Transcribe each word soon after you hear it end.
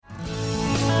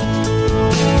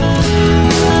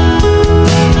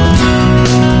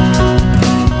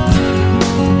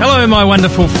my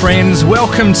wonderful friends.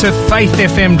 Welcome to Faith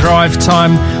FM Drive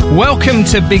Time. Welcome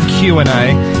to Big Q&A.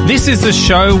 This is the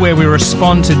show where we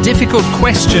respond to difficult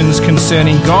questions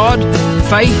concerning God,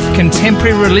 faith,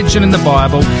 contemporary religion and the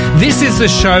Bible. This is the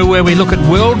show where we look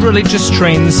at world religious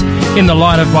trends in the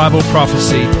light of Bible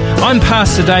prophecy. I'm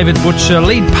Pastor David Butcher,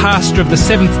 lead pastor of the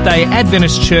Seventh-day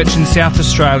Adventist Church in South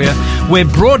Australia. We're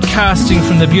broadcasting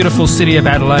from the beautiful city of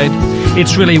Adelaide.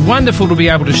 It's really wonderful to be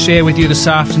able to share with you this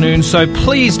afternoon, so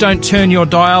please don't turn your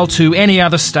dial to any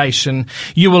other station.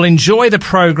 You will enjoy the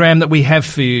program that we have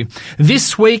for you.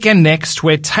 This week and next,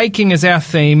 we're taking as our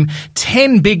theme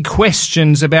 10 big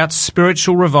questions about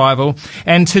spiritual revival,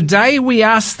 and today we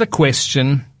ask the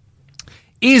question,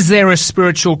 is there a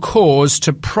spiritual cause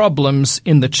to problems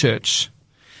in the church?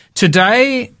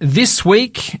 Today, this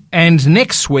week, and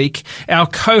next week, our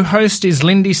co-host is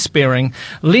Lindy Spearing.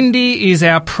 Lindy is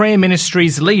our prayer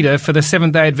ministries leader for the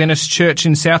Seventh-day Adventist Church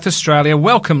in South Australia.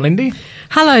 Welcome, Lindy.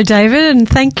 Hello, David, and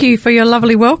thank you for your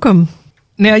lovely welcome.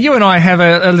 Now, you and I have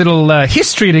a little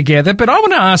history together, but I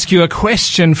want to ask you a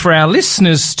question for our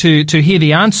listeners to hear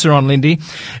the answer on, Lindy.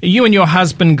 You and your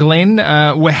husband, Glenn,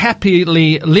 were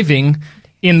happily living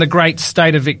in the great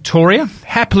state of Victoria.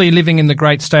 Happily living in the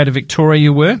great state of Victoria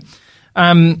you were.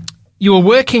 You were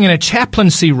working in a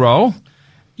chaplaincy role.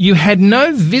 You had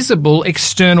no visible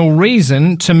external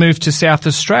reason to move to South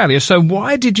Australia. So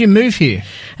why did you move here?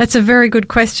 That's a very good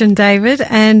question, David,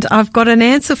 and I've got an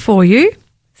answer for you.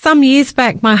 Some years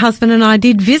back, my husband and I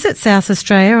did visit South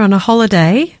Australia on a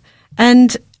holiday,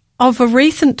 and of a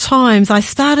recent times, I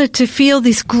started to feel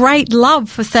this great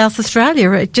love for South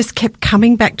Australia. It just kept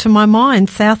coming back to my mind,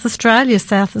 South Australia,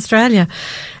 South Australia.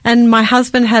 And my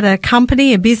husband had a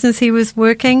company, a business he was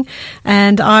working,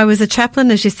 and I was a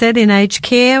chaplain, as you said, in aged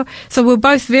care. So we're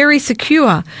both very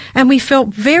secure, and we felt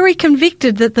very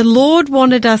convicted that the Lord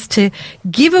wanted us to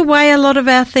give away a lot of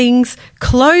our things,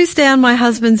 close down my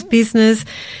husband's business,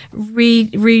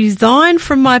 resign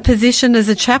from my position as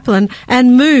a chaplain,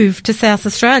 and move to South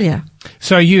Australia.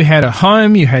 So you had a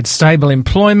home, you had stable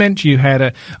employment, you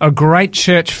had a great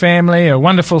church family, a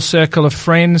wonderful circle of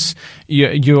friends,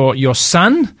 your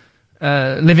son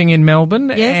living in Melbourne,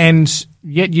 yes. And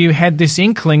yet you had this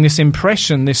inkling, this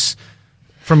impression, this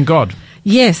from God.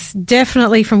 Yes,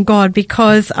 definitely from God,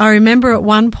 because I remember at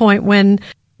one point when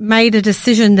we made the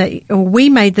decision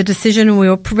and we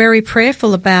were very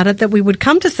prayerful about it, that we would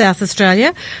come to South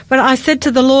Australia. But I said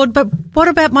to the Lord, but what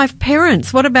about my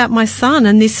parents? What about my son?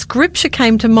 And this scripture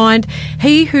came to mind,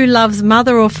 he who loves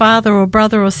mother or father or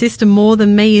brother or sister more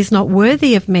than me is not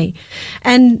worthy of me.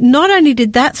 And not only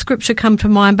did that scripture come to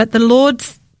mind, but the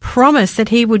Lord's promise that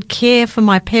he would care for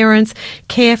my parents,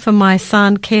 care for my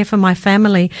son, care for my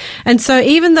family. And so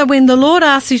even though when the Lord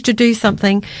asks you to do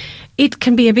something, it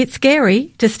can be a bit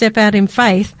scary to step out in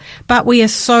faith, but we are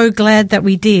so glad that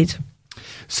we did.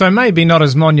 So maybe not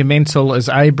as monumental as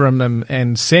Abram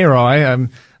and Sarai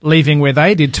leaving where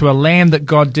they did to a land that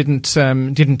God didn't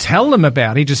tell them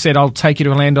about. He just said, I'll take you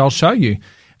to a land I'll show you.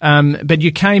 But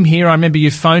you came here. I remember you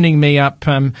phoning me up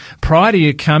prior to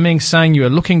you coming, saying you were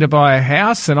looking to buy a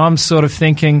house, and I'm sort of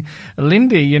thinking,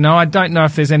 Lindy, I don't know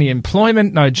if there's any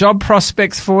employment, no job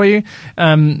prospects for you.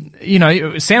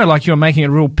 It sounded like you were making a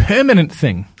real permanent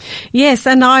thing. Yes,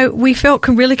 and we felt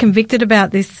really convicted about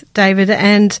this, David,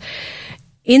 and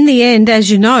in the end, as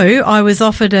you know, I was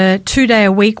offered a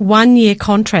 2-day-a-week, 1-year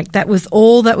contract. That was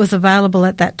all that was available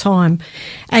at that time.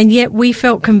 And yet we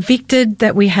felt convicted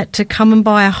that we had to come and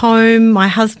buy a home. My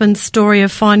husband's story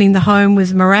of finding the home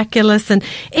was miraculous, and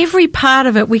every part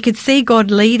of it we could see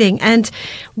God leading. And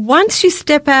once you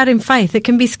step out in faith, it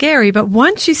can be scary, but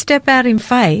once you step out in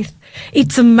faith,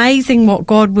 it's amazing what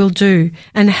God will do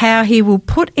and how he will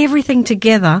put everything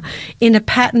together in a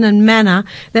pattern and manner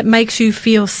that makes you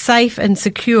feel safe and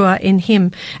secure in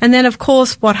him. And then, of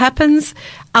course, what happens?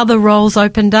 Other roles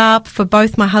opened up for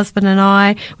both my husband and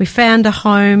I. We found a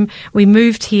home. We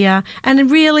moved here. And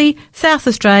really, South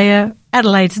Australia,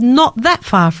 Adelaide's not that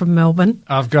far from Melbourne.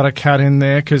 I've got to cut in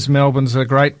there because Melbourne's a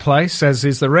great place, as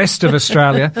is the rest of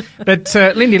Australia. But,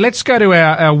 Lindy, let's go to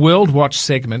our World Watch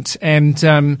segment. And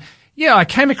I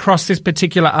came across this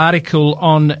particular article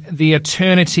on the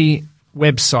Eternity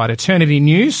website, Eternity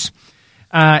News,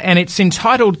 and it's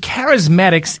entitled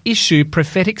Charismatics Issue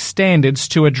Prophetic Standards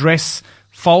to Address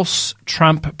False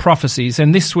Trump Prophecies.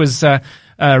 And this was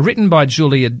written by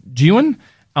Julia Dewan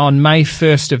on May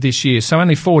 1st of this year, so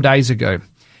only 4 days ago.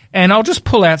 And I'll just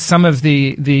pull out some of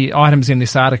the items in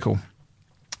this article.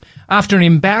 After an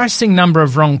embarrassing number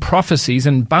of wrong prophecies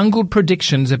and bungled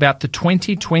predictions about the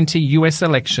 2020 US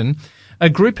election, a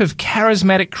group of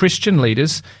charismatic Christian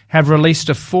leaders have released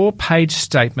a 4-page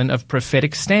statement of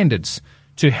prophetic standards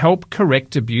to help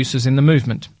correct abuses in the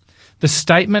movement. The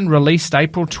statement, released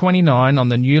April 29 on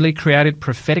the newly created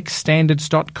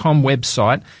propheticstandards.com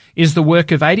website, is the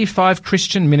work of 85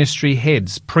 Christian ministry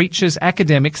heads, preachers,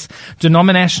 academics,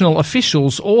 denominational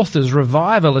officials, authors,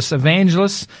 revivalists,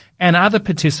 evangelists, and other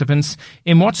participants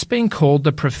in what's being called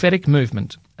the prophetic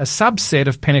movement, a subset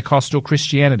of Pentecostal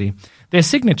Christianity. Their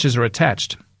signatures are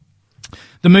attached.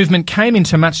 The movement came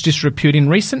into much disrepute in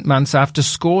recent months after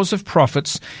scores of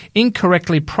prophets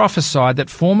incorrectly prophesied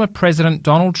that former President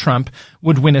Donald Trump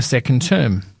would win a second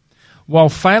term, while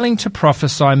failing to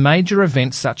prophesy major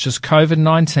events such as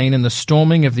COVID-19 and the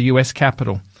storming of the US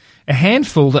Capitol. A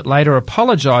handful that later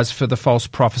apologised for the false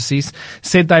prophecies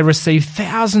said they received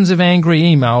thousands of angry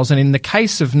emails and, in the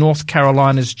case of North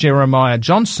Carolina's Jeremiah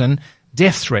Johnson,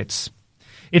 death threats.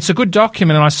 It's a good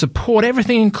document and I support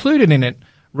everything included in it,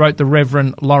 wrote the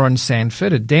Reverend Lauren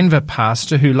Sanford, a Denver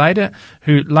pastor who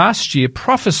last year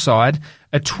prophesied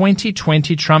a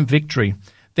 2020 Trump victory,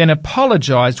 then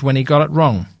apologised when he got it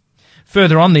wrong.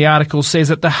 Further on, the article says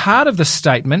at the heart of the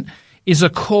statement is a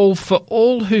call for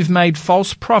all who've made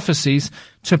false prophecies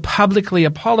to publicly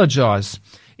apologise.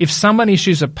 If someone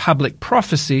issues a public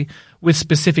prophecy with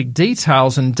specific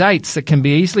details and dates that can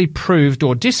be easily proved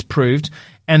or disproved,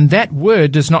 and that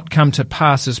word does not come to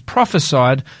pass as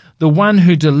prophesied, the one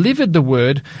who delivered the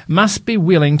word must be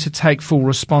willing to take full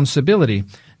responsibility,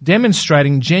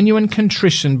 demonstrating genuine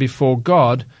contrition before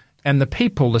God and the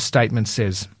people, the statement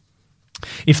says.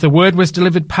 If the word was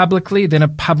delivered publicly, then a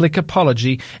public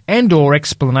apology and or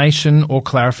explanation or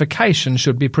clarification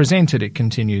should be presented, it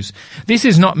continues. This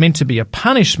is not meant to be a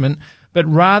punishment, but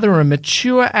rather a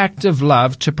mature act of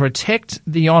love to protect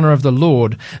the honour of the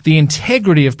Lord, the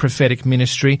integrity of prophetic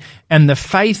ministry, and the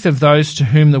faith of those to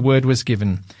whom the word was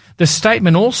given. The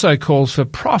statement also calls for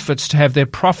prophets to have their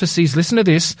prophecies, listen to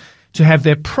this, to have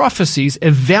their prophecies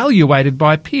evaluated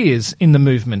by peers in the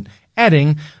movement,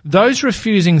 adding, those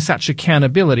refusing such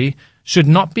accountability should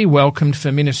not be welcomed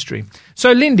for ministry.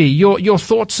 So, Lindy, your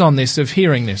thoughts on this, of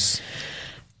hearing this?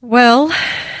 Well,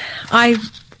 I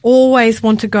always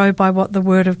want to go by what the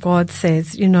Word of God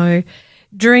says. You know,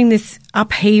 during this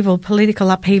upheaval, political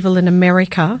upheaval in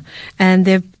America, and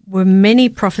there were many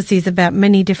prophecies about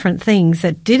many different things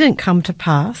that didn't come to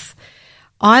pass,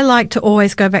 I like to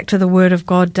always go back to the Word of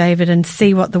God, David, and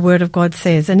see what the Word of God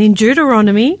says. And in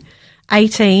Deuteronomy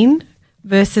 18,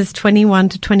 verses 21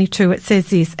 to 22, it says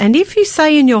this, "And if you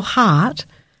say in your heart,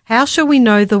 how shall we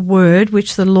know the word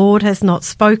which the Lord has not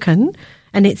spoken?"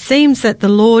 And it seems that the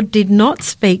Lord did not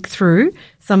speak through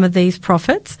some of these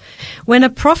prophets. When a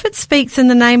prophet speaks in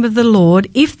the name of the Lord,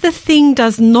 if the thing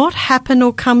does not happen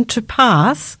or come to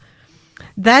pass,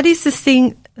 that is the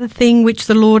thing which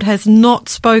the Lord has not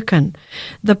spoken.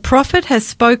 The prophet has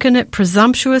spoken it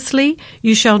presumptuously.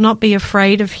 You shall not be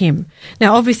afraid of him.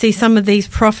 Now, obviously, some of these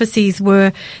prophecies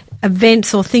were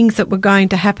events or things that were going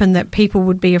to happen that people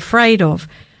would be afraid of.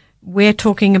 We're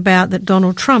talking about that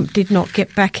Donald Trump did not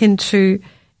get back into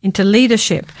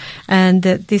leadership, and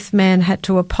that this man had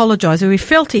to apologise, or he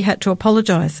felt he had to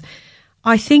apologise.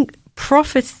 I think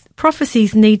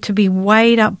prophecies need to be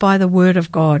weighed up by the Word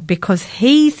of God, because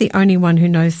He's the only one who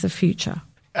knows the future.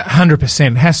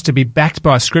 100%. Has to be backed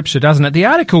by Scripture, doesn't it? The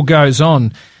article goes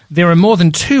on. There are more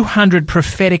than 200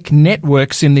 prophetic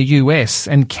networks in the US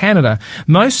and Canada,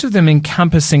 most of them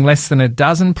encompassing less than a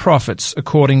dozen prophets,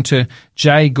 according to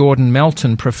J. Gordon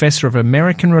Melton, Professor of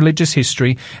American Religious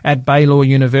History at Baylor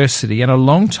University and a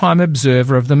long-time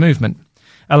observer of the movement.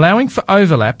 Allowing for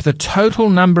overlap, the total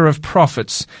number of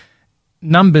prophets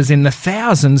numbers in the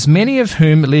thousands, many of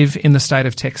whom live in the state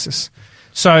of Texas.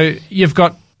 So you've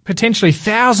got potentially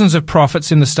thousands of prophets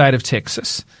in the state of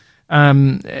Texas.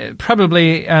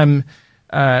 Probably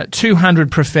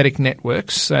 200 prophetic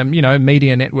networks,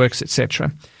 media networks,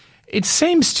 etc. It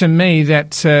seems to me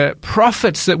that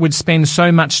prophets that would spend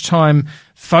so much time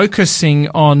focusing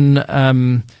on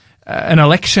an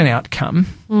election outcome,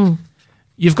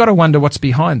 you've got to wonder what's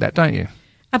behind that, don't you?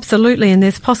 Absolutely, and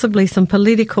there's possibly some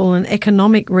political and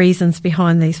economic reasons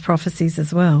behind these prophecies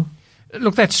as well.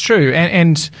 Look, that's true,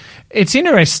 and it's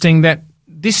interesting that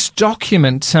this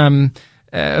document,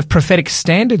 a prophetic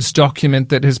standards document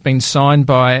that has been signed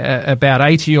by about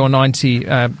 80 or 90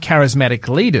 charismatic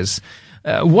leaders.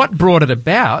 What brought it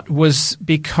about was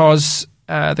because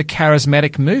the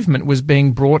charismatic movement was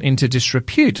being brought into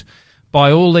disrepute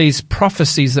by all these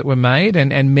prophecies that were made,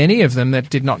 and many of them that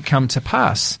did not come to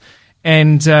pass.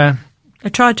 And they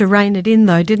tried to rein it in,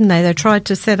 though, didn't they? They tried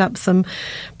to set up some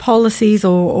policies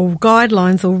or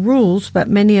guidelines or rules, but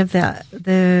many of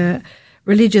the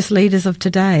religious leaders of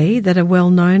today that are well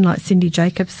known, like Cindy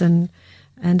Jacobs and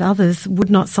and others would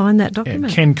not sign that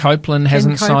document. Ken Copeland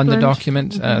hasn't signed the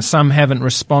document. Some haven't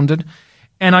responded.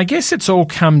 And I guess it's all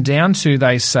come down to,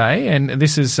 they say, and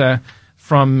this is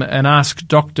from an Ask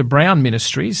Dr. Brown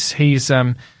Ministries. He's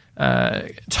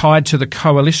tied to the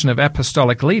Coalition of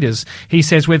Apostolic Leaders. He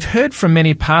says, we've heard from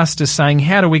many pastors saying,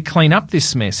 how do we clean up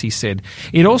this mess, he said.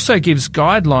 It also gives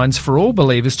guidelines for all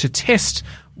believers to test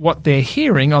what they're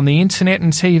hearing on the internet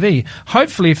and TV.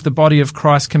 Hopefully, if the body of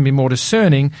Christ can be more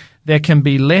discerning, there can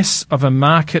be less of a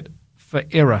market for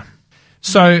error.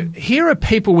 So here are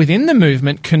people within the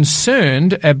movement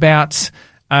concerned about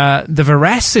the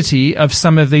veracity of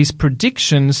some of these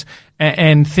predictions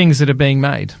and things that are being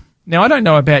made. Now, I don't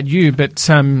know about you, but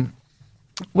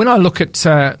when I look at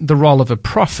the role of a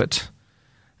prophet,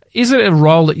 is it a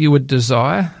role that you would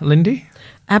desire, Lindy?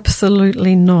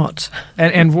 Absolutely not.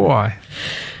 And why?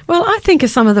 Well, I think of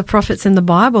some of the prophets in the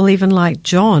Bible, even like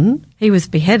John. He was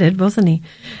beheaded, wasn't he?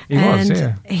 He was,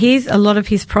 yeah. A lot of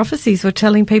his prophecies were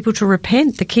telling people to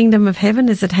repent. The kingdom of heaven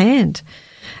is at hand.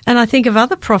 And I think of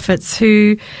other prophets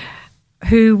who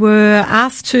were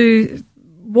asked to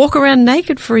walk around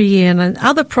naked for a year, and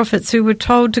other prophets who were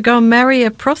told to go and marry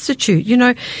a prostitute. You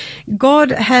know,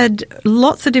 God had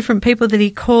lots of different people that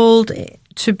he called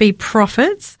to be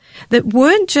prophets that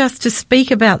weren't just to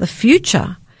speak about the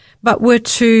future, but were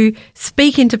to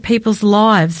speak into people's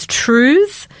lives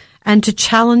truths and to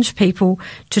challenge people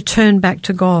to turn back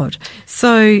to God.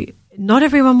 So not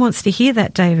everyone wants to hear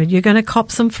that, David. You're going to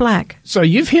cop some flack. So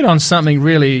you've hit on something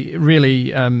really,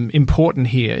 really important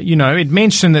here. You know, it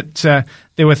mentioned that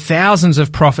there were thousands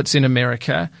of prophets in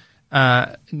America,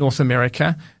 North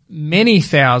America, many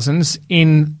thousands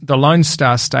in the Lone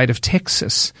Star state of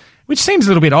Texas, which seems a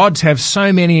little bit odd to have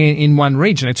so many in one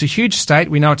region. It's a huge state.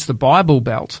 We know it's the Bible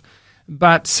Belt.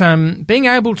 But being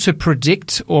able to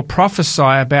predict or prophesy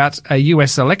about a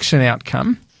US election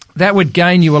outcome, that would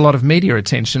gain you a lot of media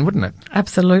attention, wouldn't it?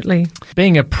 Absolutely.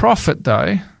 Being a prophet,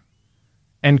 though,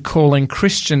 and calling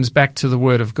Christians back to the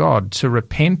Word of God, to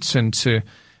repent and to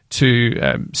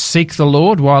seek the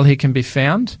Lord while he can be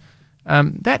found,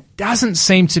 that doesn't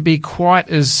seem to be quite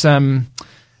as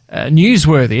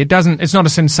newsworthy. It's not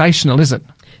as sensational, is it?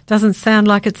 Doesn't sound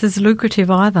like it's as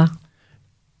lucrative either.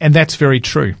 And that's very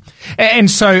true. And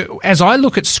so as I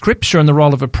look at Scripture and the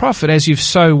role of a prophet, as you've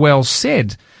so well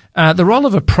said, the role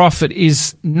of a prophet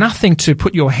is nothing to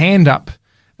put your hand up,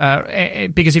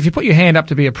 because if you put your hand up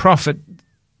to be a prophet,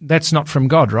 that's not from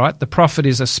God, right? The prophet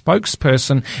is a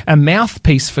spokesperson, a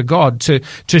mouthpiece for God to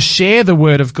share the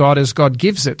word of God as God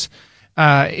gives it.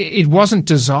 It wasn't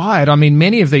desired. I mean,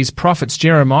 many of these prophets,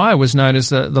 Jeremiah was known as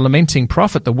the lamenting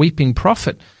prophet, the weeping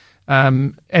prophet.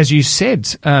 As you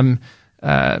said,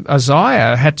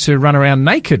 Isaiah had to run around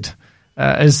naked.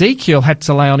 Ezekiel had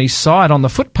to lay on his side on the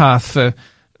footpath for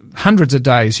hundreds of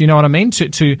days. You know what I mean?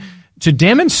 To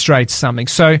demonstrate something.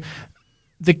 So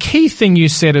the key thing you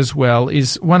said as well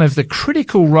is one of the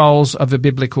critical roles of a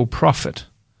biblical prophet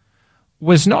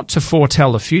was not to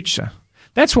foretell the future.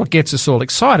 That's what gets us all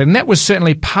excited. And that was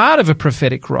certainly part of a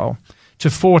prophetic role,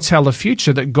 to foretell the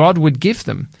future that God would give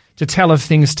them, to tell of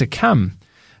things to come.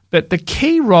 But the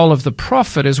key role of the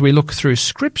prophet as we look through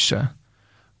Scripture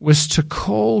was to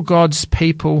call God's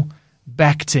people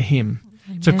back to him,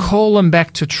 Amen. To call them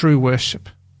back to true worship.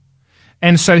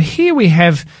 And so here we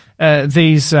have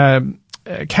these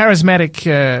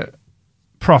charismatic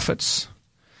prophets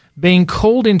being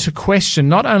called into question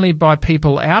not only by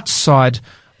people outside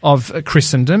of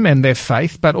Christendom and their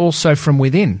faith, but also from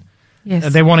within.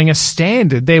 Yes. They're wanting a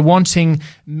standard. They're wanting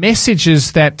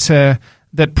messages that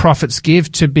prophets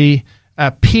give to be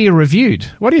peer-reviewed.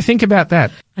 What do you think about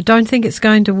that? I don't think it's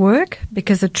going to work,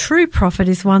 because a true prophet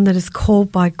is one that is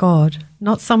called by God,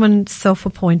 not someone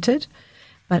self-appointed,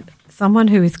 but someone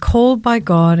who is called by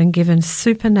God and given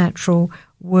supernatural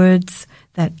words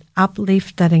that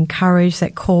uplift, that encourage,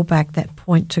 that call back, that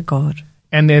point to God.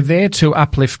 And they're there to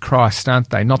uplift Christ, aren't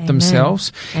they? Not Amen.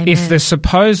 Themselves. Amen. If the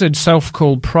supposed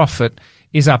self-called prophet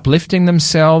is uplifting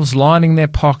themselves, lining their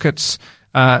pockets,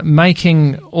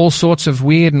 making all sorts of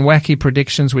weird and wacky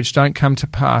predictions which don't come to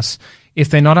pass, if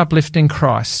they're not uplifting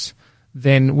Christ,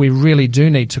 then we really do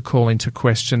need to call into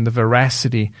question the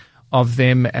veracity of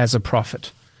them as a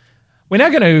prophet. We're now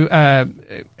going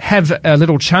to have a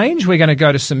little change. We're going to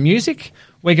go to some music.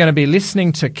 We're going to be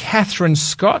listening to Catherine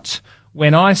Scott,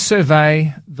 When I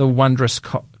Survey the Wondrous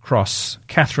Cross.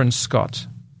 Catherine Scott.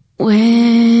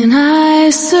 When I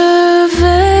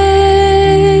survey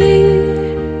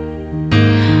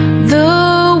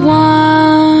the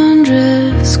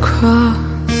wondrous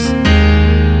cross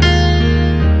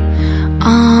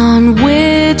on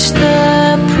which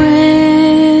the Prince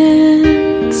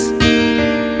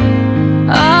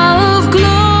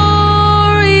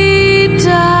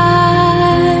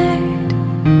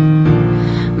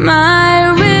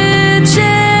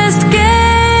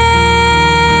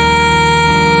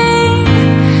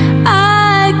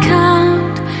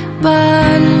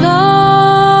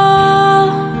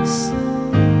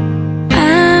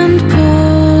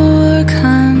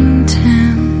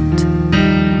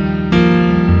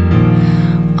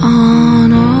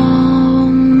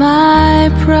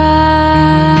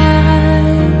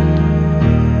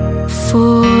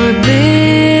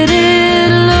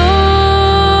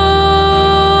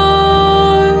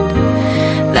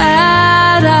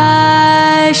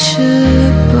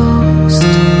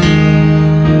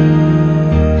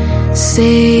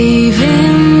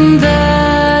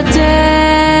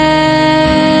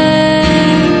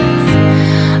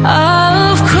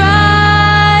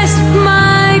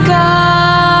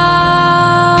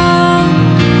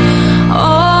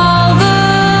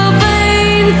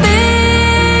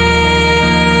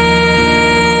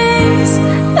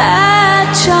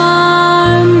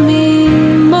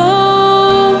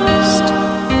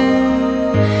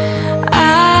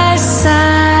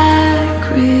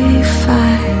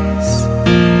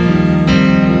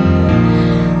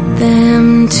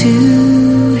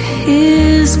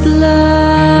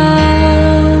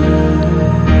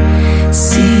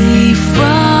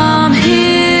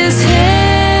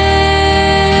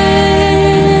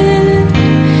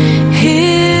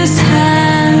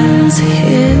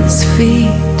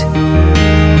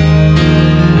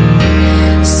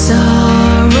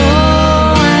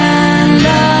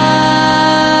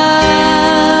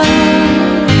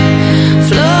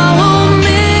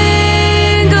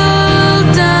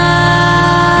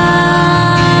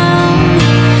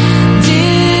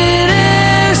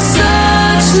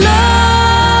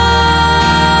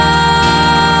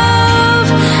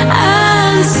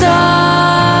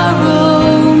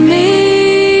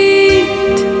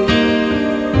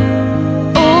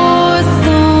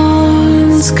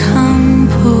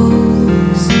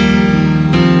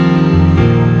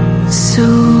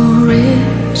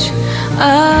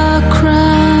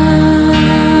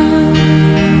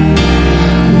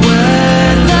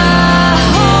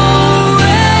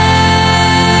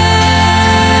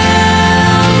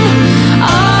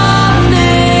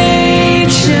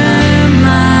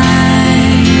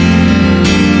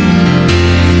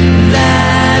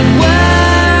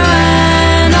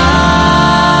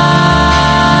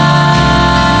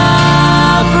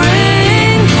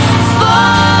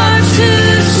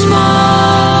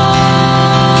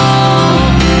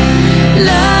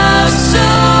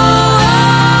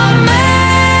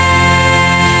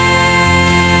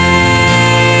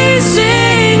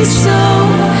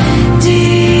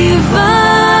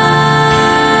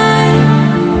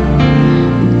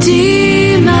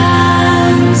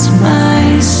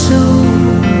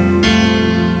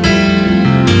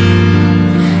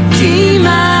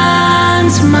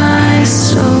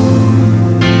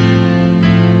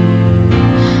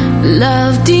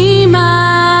Love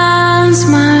demands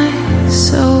my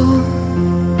soul,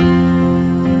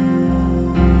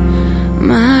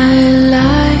 my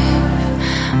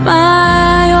life,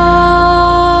 my all.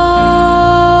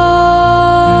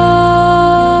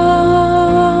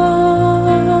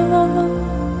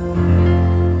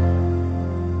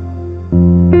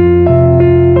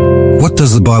 What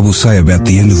does the Bible say about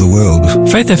the end of the world?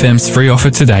 Faith FM's free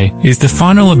offer today is the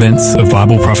final events of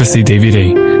Bible Prophecy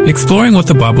DVD, exploring what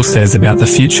the Bible says about the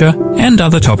future and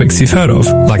other topics you've heard of,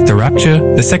 like the rapture,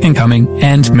 the second coming,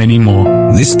 and many more.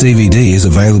 This DVD is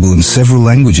available in several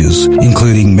languages,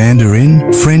 including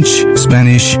Mandarin, French,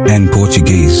 Spanish, and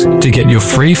Portuguese. To get your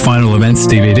free final events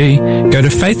DVD, go to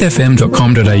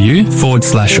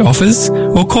faithfm.com.au/offers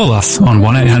or call us on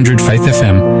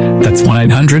 1-800-FAITH-FM. That's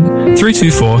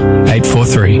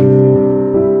 1-800-324-843.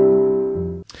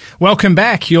 Welcome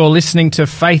back. You're listening to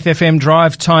Faith FM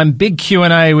Drive Time, big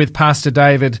Q&A with Pastor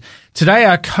David. Today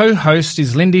our co-host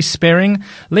is Lindy Sperring.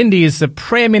 Lindy is the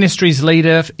prayer ministries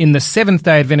leader in the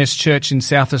Seventh-day Adventist Church in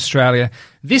South Australia.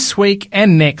 This week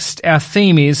and next, our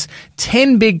theme is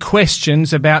 10 big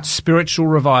questions about spiritual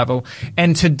revival.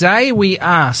 And today we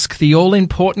ask the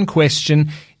all-important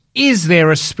question, is there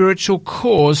a spiritual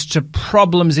cause to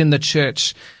problems in the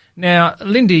church? Now,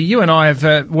 Lindy, you and I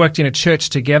have worked in a church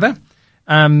together.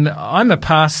 I'm a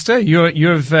pastor.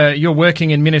 You're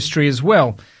working in ministry as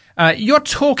well. You're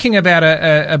talking about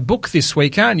a book this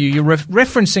week, aren't you? You're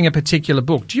referencing a particular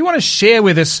book. Do you want to share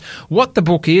with us what the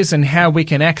book is and how we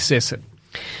can access it?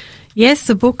 Yes,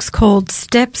 the book's called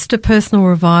Steps to Personal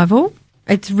Revival.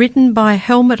 It's written by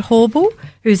Helmut Horbel,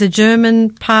 who's a German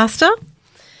pastor.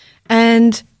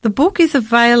 And the book is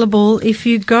available if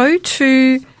you go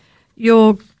to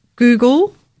your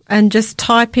Google and just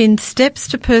type in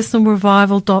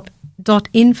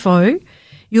stepstopersonalrevival.info,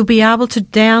 you'll be able to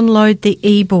download the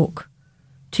ebook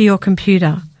to your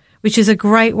computer, which is a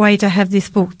great way to have this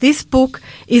book. This book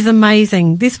is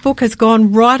amazing. This book has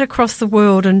gone right across the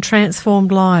world and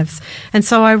transformed lives. And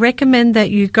so I recommend that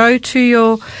you go to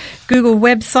your Google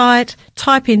website,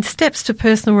 type in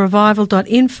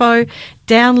stepstopersonalrevival.info,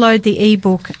 download the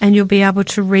ebook, and you'll be able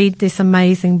to read this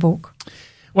amazing book.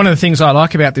 One of the things I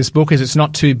like about this book is it's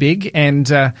not too big,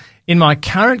 and in my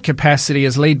current capacity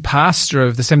as lead pastor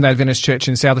of the Seventh-day Adventist Church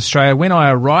in South Australia, when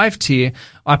I arrived here,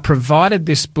 I provided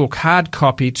this book, hard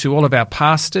copy, to all of our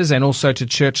pastors and also to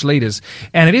church leaders.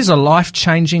 And it is a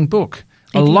life-changing book.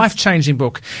 A life-changing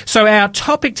book. So our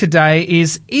topic today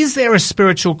is there a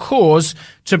spiritual cause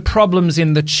to problems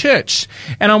in the church?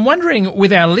 And I'm wondering,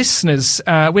 with our listeners,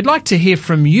 we'd like to hear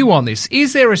from you on this.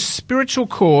 Is there a spiritual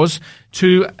cause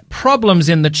to problems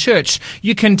in the church?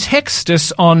 You can text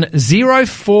us on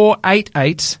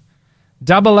 0488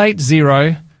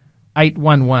 880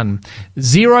 811.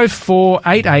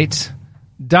 0488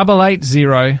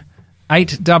 880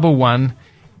 811.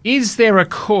 Is there a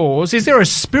cause, is there a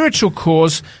spiritual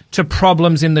cause to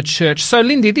problems in the church? So,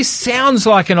 Lindy, this sounds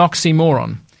like an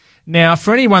oxymoron. Now,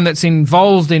 for anyone that's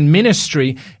involved in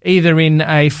ministry, either in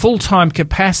a full-time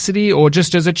capacity or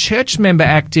just as a church member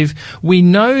active, we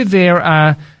know there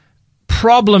are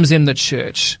problems in the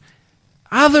church.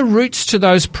 Are the roots to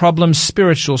those problems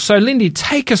spiritual? So, Lindy,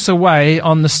 take us away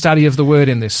on the study of the Word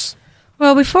in this.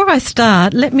 Well, before I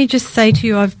start, let me just say to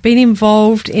you, I've been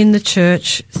involved in the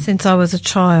church since I was a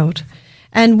child.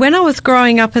 And when I was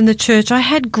growing up in the church, I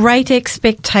had great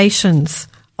expectations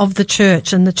of the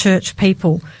church and the church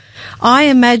people. I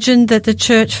imagined that the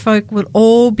church folk would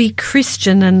all be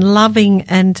Christian and loving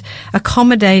and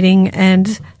accommodating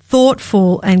and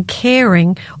thoughtful and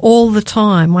caring all the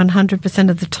time, 100%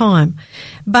 of the time.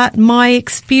 But my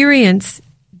experience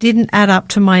didn't add up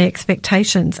to my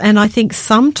expectations. And I think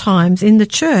sometimes in the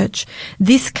church,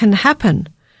 this can happen.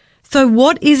 So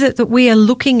what is it that we are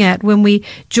looking at when we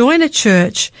join a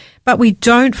church, but we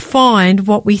don't find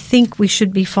what we think we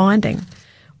should be finding?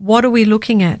 What are we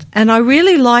looking at? And I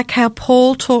really like how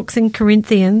Paul talks in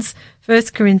Corinthians, 1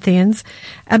 Corinthians,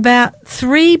 about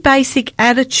 3 basic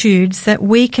attitudes that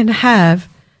we can have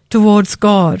towards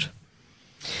God.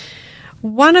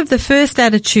 One of the first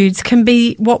attitudes can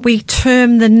be what we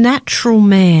term the natural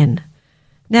man.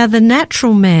 Now, the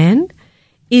natural man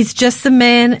is just the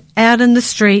man out in the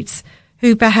streets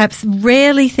who perhaps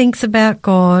rarely thinks about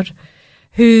God,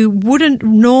 who wouldn't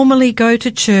normally go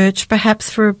to church, perhaps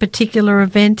for a particular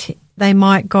event. They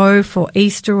might go for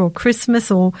Easter or Christmas,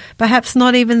 or perhaps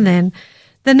not even then.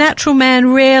 The natural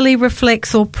man rarely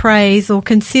reflects or prays or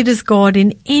considers God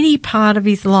in any part of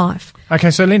his life. Okay,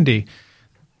 so Lindy,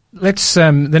 let's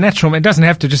the natural man, it doesn't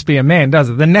have to just be a man, does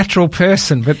it? The natural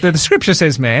person, but the scripture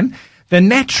says man. The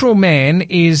natural man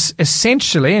is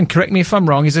essentially, and correct me if I'm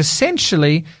wrong, is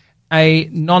essentially a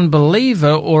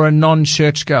non-believer or a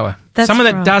non-churchgoer. That's someone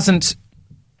that right. doesn't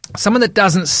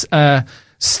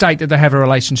state that they have a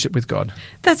relationship with God.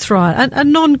 That's right. A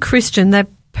non-Christian, that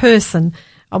person,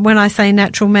 when I say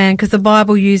natural man, because the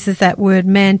Bible uses that word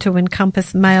man to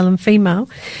encompass male and female.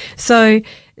 So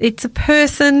it's a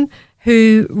person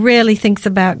who rarely thinks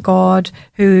about God,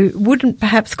 who wouldn't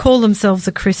perhaps call themselves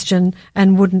a Christian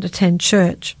and wouldn't attend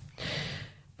church.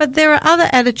 But there are other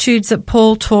attitudes that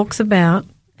Paul talks about,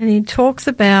 and he talks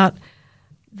about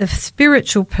the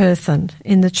spiritual person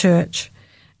in the church.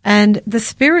 And the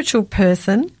spiritual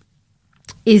person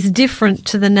is different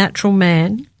to the natural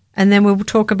man, and then we'll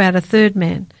talk about a third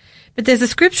man. But there's a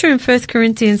scripture in 1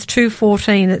 Corinthians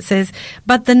 2:14 that says,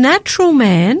 "But the natural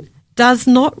man does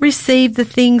not receive the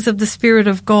things of the Spirit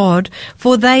of God,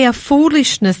 for they are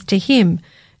foolishness to him,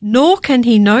 nor can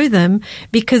he know them,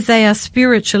 because they are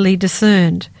spiritually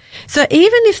discerned." So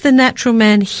even if the natural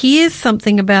man hears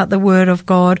something about the Word of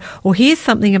God or hears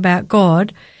something about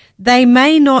God, they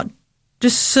may not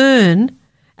discern,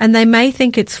 and they may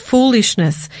think it's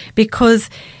foolishness, because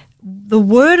the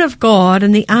Word of God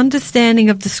and the understanding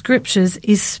of the Scriptures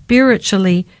is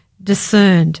spiritually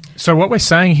discerned. So what we're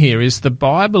saying here is the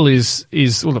Bible is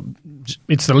well,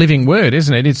 it's the living Word,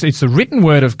 isn't it? It's the written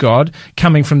Word of God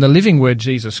coming from the living Word,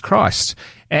 Jesus Christ.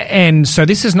 And so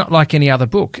this is not like any other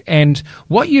book. And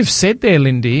what you've said there,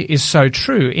 Lindy, is so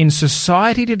true. In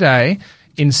society today,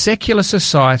 in secular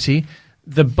society,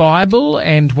 the Bible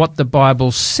and what the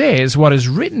Bible says, what is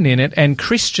written in it, and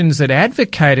Christians that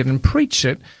advocate it and preach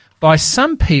it, by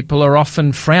some people are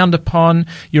often frowned upon.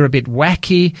 You're a bit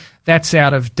wacky, that's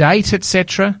out of date,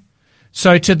 etc.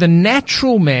 So to the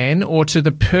natural man, or to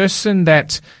the person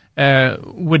that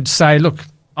would say, look,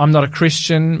 I'm not a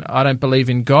Christian, I don't believe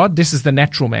in God, this is the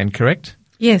natural man, correct?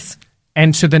 Yes.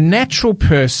 And to the natural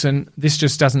person, this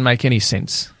just doesn't make any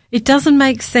sense. It doesn't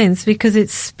make sense because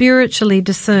it's spiritually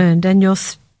discerned, and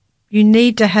you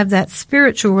need to have that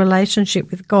spiritual relationship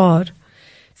with God.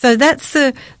 So that's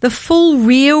the full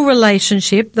real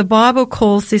relationship. The Bible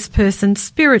calls this person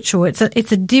spiritual. It's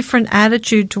a different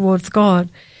attitude towards God.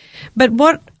 But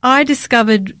what I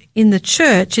discovered in the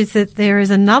church is that there is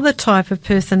another type of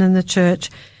person in the church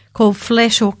called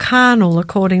flesh or carnal,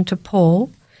 according to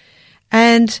Paul.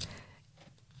 And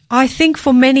I think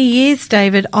for many years,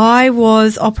 David, I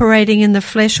was operating in the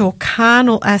flesh or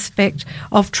carnal aspect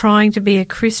of trying to be a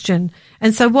Christian.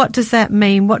 And so what does that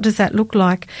mean? What does that look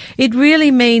like? It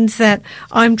really means that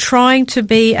I'm trying to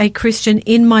be a Christian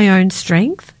in my own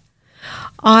strength.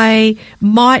 I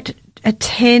might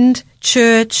attend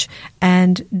church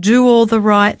and do all the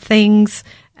right things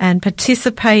and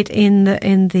participate in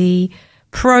the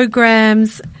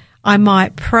programs. I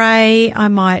might pray. I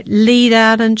might lead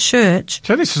out in church.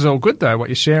 So this is all good, though, what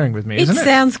you're sharing with me, isn't it? It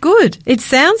sounds good. It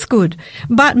sounds good.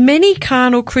 But many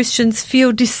carnal Christians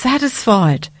feel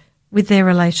dissatisfied with their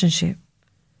relationship.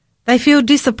 They feel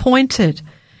disappointed.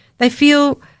 They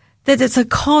feel that it's a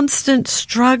constant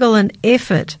struggle and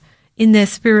effort in their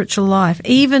spiritual life,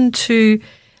 even to,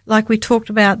 like we talked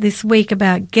about this week,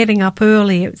 about getting up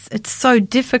early. It's so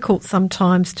difficult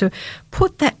sometimes to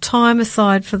put that time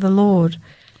aside for the Lord.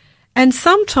 And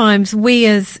sometimes we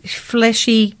as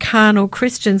fleshy, carnal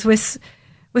Christians,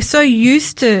 we're so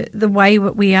used to the way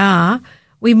that we are,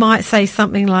 we might say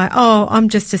something like, oh, I'm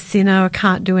just a sinner, I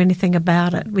can't do anything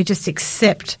about it. We just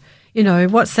accept,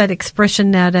 what's that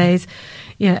expression nowadays?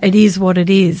 It is what it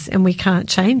is, and we can't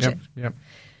change it. Yep.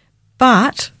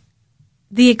 But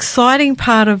the exciting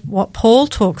part of what Paul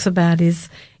talks about is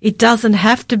it doesn't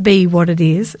have to be what it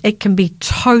is. It can be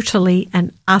totally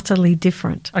and utterly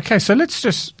different. Okay, so let's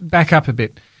just back up a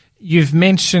bit. You've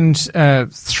mentioned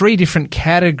 3 different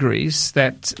categories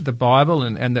that the Bible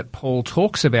and that Paul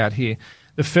talks about here.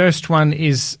 The first one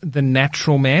is the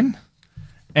natural man.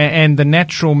 And the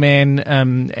natural man,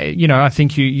 I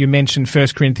think you mentioned 1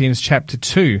 Corinthians chapter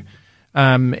 2.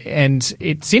 And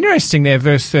it's interesting there,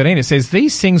 verse 13, it says,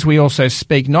 "These things we also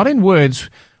speak, not in words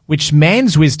which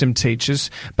man's wisdom teaches,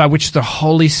 but which the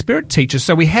Holy Spirit teaches."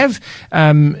 So we have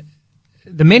the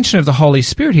mention of the Holy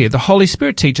Spirit here. The Holy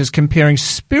Spirit teaches, comparing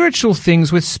spiritual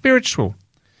things with spiritual.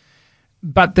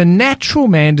 "But the natural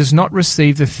man does not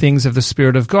receive the things of the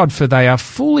Spirit of God, for they are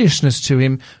foolishness to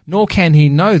him, nor can he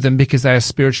know them, because they are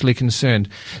spiritually discerned."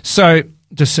 So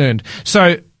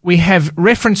we have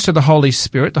reference to the Holy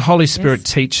Spirit. The Holy Spirit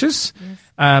teaches,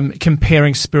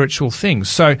 comparing spiritual things.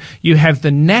 So you have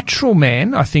the natural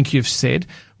man, I think you've said,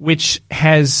 which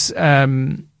has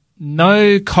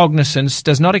no cognizance,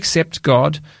 does not accept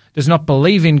God, does not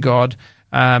believe in God.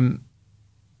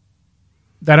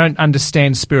 They don't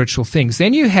understand spiritual things.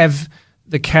 Then you have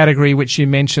the category which you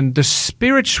mentioned, the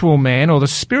spiritual man or the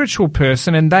spiritual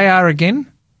person, and they are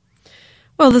again?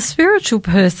 Well, the spiritual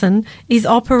person is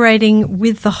operating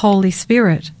with the Holy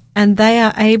Spirit, and they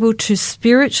are able to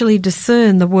spiritually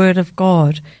discern the Word of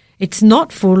God. It's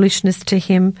not foolishness to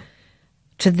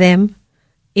them.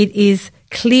 It is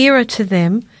clearer to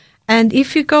them. And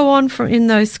if you go on in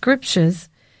those scriptures,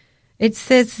 it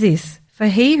says this, "For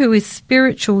he who is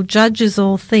spiritual judges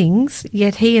all things,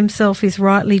 yet he himself is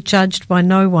rightly judged by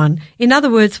no one." In other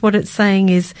words, what it's saying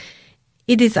is,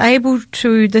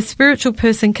 the spiritual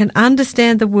person can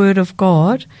understand the Word of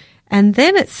God. And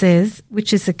then it says,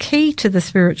 which is the key to the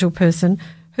spiritual person,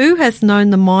 "Who has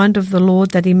known the mind of the Lord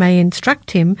that he may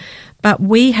instruct him? But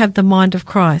we have the mind of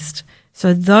Christ."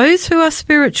 So those who are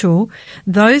spiritual,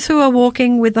 those who are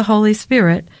walking with the Holy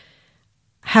Spirit,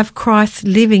 have Christ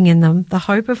living in them, the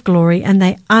hope of glory, and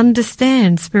they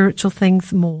understand spiritual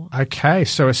things more. Okay,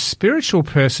 so a spiritual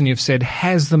person, you've said,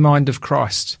 has the mind of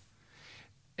Christ.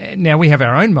 Now, we have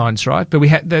our own minds, right? But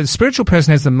the spiritual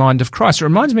person has the mind of Christ. It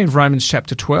reminds me of Romans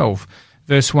chapter 12,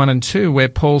 verse 1 and 2, where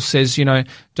Paul says,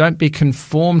 don't be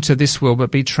conformed to this world, but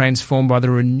be transformed by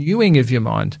the renewing of your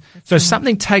mind. So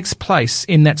something takes place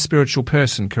in that spiritual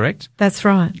person, correct? That's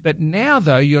right. But now,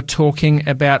 though, you're talking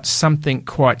about something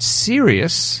quite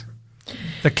serious,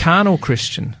 the carnal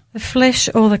Christian. The flesh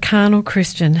or the carnal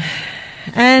Christian.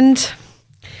 And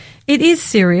it is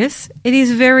serious. It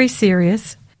is very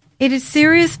serious. It is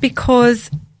serious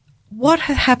because what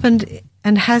has happened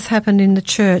and has happened in the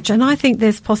church, and I think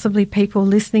there's possibly people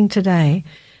listening today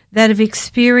that have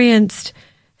experienced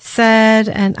sad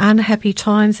and unhappy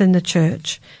times in the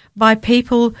church by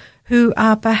people who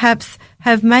are perhaps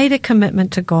have made a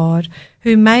commitment to God,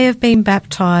 who may have been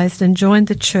baptized and joined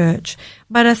the church,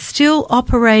 but are still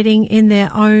operating in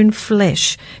their own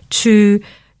flesh to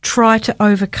try to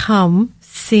overcome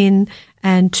sin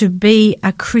and to be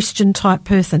a Christian type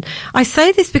person. I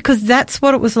say this because that's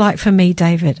what it was like for me,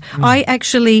 David. I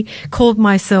actually called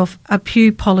myself a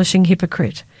pew polishing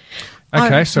hypocrite.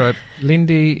 Okay, so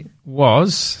Lindy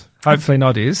was, hopefully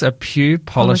not is, a pew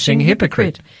polishing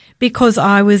hypocrite. Because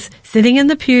I was sitting in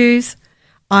the pews,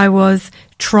 I was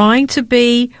trying to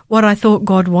be what I thought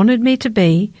God wanted me to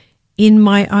be in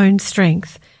my own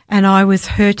strength, and I was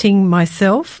hurting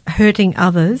myself, hurting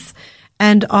others,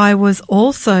 and I was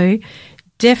also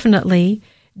definitely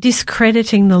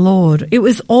discrediting the Lord. It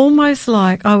was almost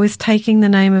like I was taking the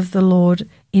name of the Lord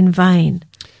in vain.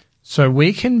 So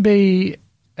we can be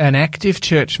an active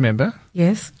church member.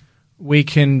 Yes. We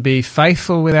can be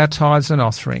faithful with our tithes and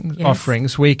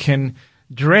offerings. We can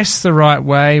dress the right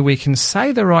way. We can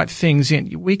say the right things.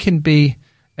 Yet we can be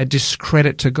a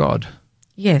discredit to God.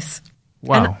 Yes.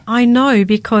 Wow. And I know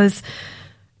because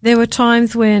there were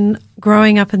times when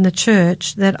growing up in the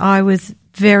church that I was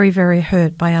very, very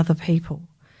hurt by other people.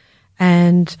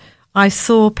 And I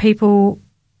saw people,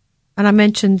 and I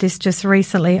mentioned this just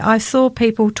recently, I saw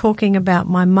people talking about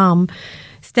my mum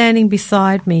standing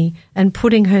beside me and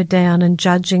putting her down and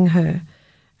judging her.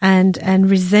 And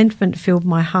resentment filled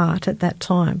my heart at that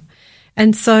time.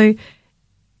 And so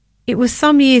it was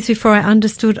some years before I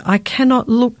understood I cannot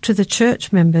look to the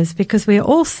church members because we are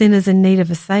all sinners in need of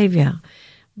a saviour.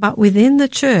 But within the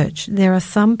church, there are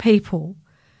some people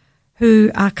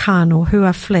who are carnal, who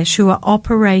are flesh, who are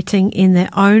operating in their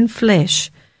own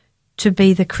flesh to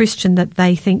be the Christian that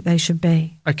they think they should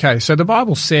be. Okay, so the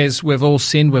Bible says we've all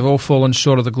sinned, we've all fallen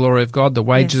short of the glory of God. The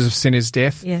wages of sin is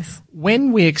death. Yes.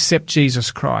 When we accept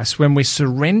Jesus Christ, when we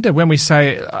surrender, when we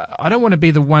say, I don't want to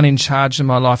be the one in charge of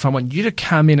my life, I want you to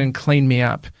come in and clean me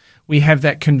up, we have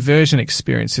that conversion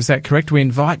experience. Is that correct? We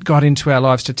invite God into our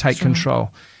lives to take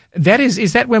control.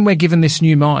 Is that when we're given this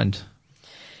new mind?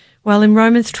 Well, in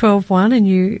Romans 12:1, and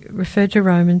you referred to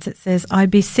Romans, it says, I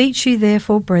beseech you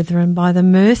therefore, brethren, by the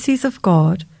mercies of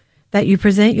God, that you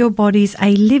present your bodies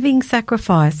a living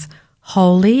sacrifice,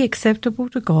 holy, acceptable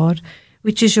to God,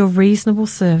 which is your reasonable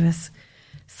service.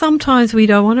 Sometimes we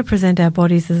don't want to present our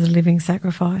bodies as a living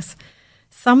sacrifice.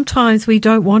 Sometimes we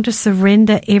don't want to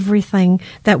surrender everything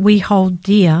that we hold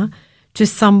dear to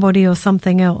somebody or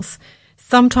something else.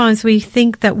 Sometimes we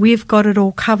think that we've got it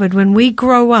all covered. When we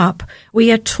grow up,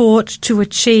 we are taught to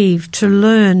achieve, to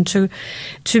learn, to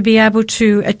be able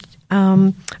to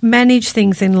manage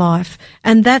things in life.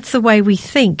 And that's the way we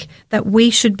think, that we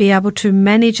should be able to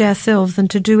manage ourselves and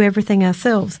to do everything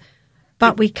ourselves.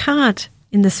 But we can't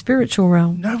in the spiritual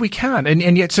realm. No, we can't.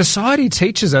 And yet society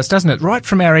teaches us, doesn't it, right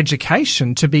from our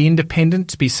education, to be independent,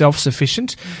 to be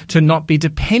self-sufficient, to not be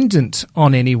dependent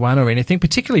on anyone or anything,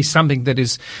 particularly something that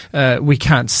is we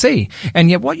can't see. And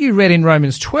yet what you read in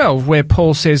Romans 12, where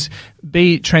Paul says,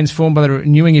 be transformed by the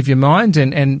renewing of your mind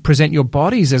and present your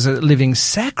bodies as a living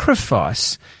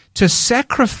sacrifice. To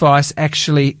sacrifice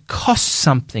actually costs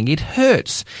something. It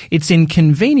hurts. It's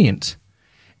inconvenient.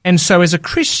 And so as a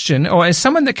Christian, or as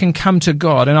someone that can come to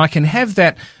God, and I can have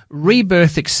that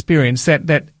rebirth experience,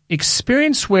 that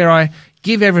experience where I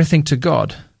give everything to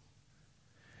God,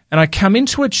 and I come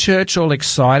into a church all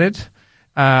excited,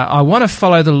 I want to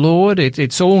follow the Lord,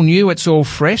 it's all new, it's all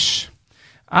fresh.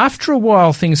 After a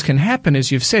while, things can happen,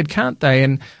 as you've said, can't they?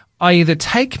 And I either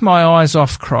take my eyes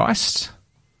off Christ,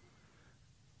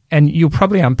 and you'll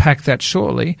probably unpack that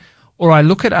shortly, or I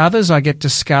look at others, I get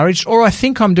discouraged, or I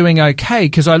think I'm doing okay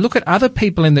because I look at other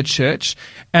people in the church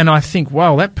and I think,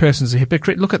 wow, that person's a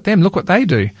hypocrite. Look at them. Look what they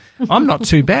do. I'm not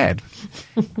too bad.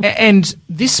 And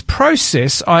this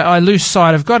process, I lose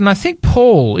sight of God. And I think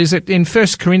Paul, is it in 1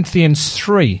 Corinthians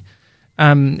 3,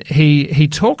 he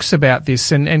talks about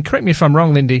this, and correct me if I'm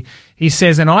wrong, Lindy, he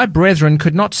says, and I, brethren,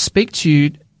 could not speak to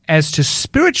you as to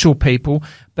spiritual people,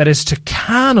 but as to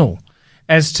carnal,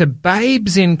 as to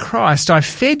babes in Christ. I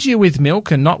fed you with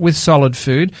milk and not with solid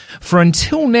food, for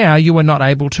until now you were not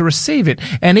able to receive it.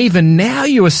 And even now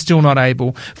you are still not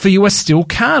able, for you are still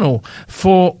carnal.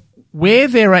 For where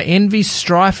there are envy,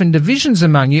 strife, and divisions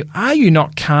among you, are you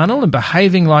not carnal and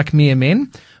behaving like mere men?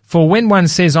 For when one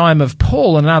says, I am of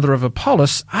Paul and another of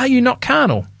Apollos, are you not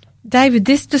carnal? David,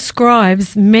 this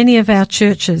describes many of our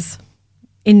churches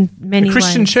in many ways. The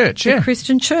Christian church, yeah. The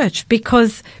Christian church,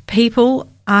 because people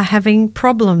are having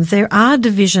problems. There are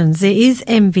divisions. There is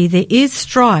envy. There is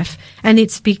strife. And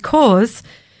it's because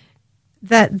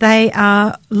that they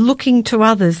are looking to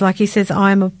others. Like he says,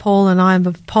 I am of Paul and I am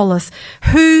of Apollos.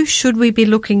 Who should we be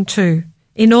looking to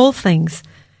in all things?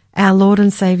 Our Lord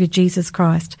and Saviour, Jesus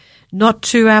Christ. Not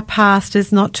to our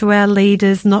pastors, not to our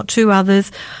leaders, not to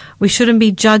others. We shouldn't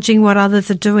be judging what others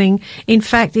are doing. In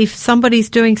fact, if somebody's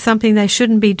doing something they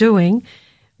shouldn't be doing,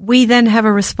 we then have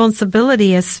a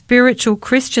responsibility as spiritual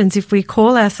Christians, if we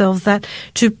call ourselves that,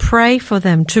 to pray for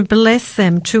them, to bless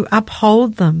them, to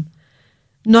uphold them,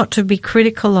 not to be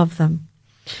critical of them.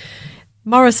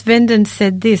 Morris Venden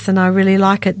said this, and I really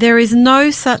like it. There is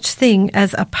no such thing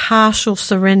as a partial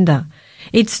surrender.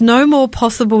 It's no more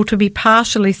possible to be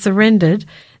partially surrendered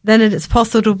than it is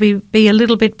possible to be a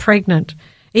little bit pregnant.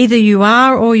 Either you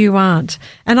are or you aren't.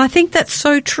 And I think that's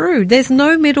so true. There's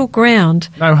no middle ground.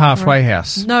 No halfway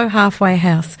house. No halfway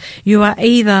house. You are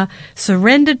either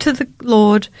surrendered to the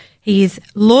Lord, He is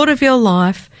Lord of your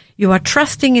life, you are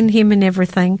trusting in Him in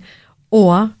everything,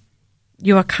 or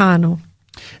you are carnal.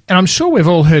 And I'm sure we've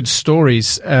all heard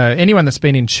stories, anyone that's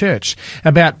been in church,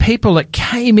 about people that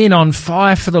came in on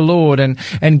fire for the Lord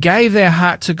and gave their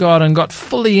heart to God and got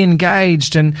fully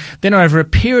engaged. And then over a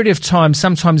period of time,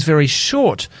 sometimes very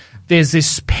short, there's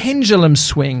this pendulum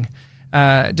swing.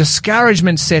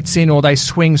 Discouragement sets in, or they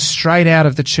swing straight out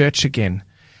of the church again.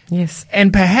 Yes.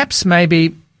 And perhaps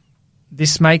maybe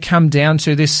this may come down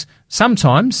to this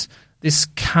sometimes, this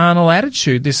carnal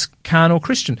attitude, this carnal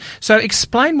Christian. So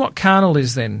explain what carnal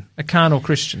is then, a carnal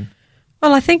Christian.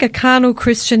 Well, I think a carnal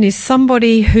Christian is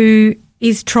somebody who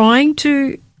is trying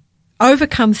to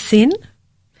overcome sin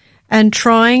and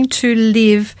trying to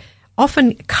live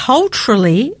often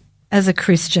culturally as a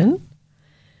Christian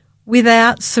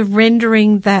without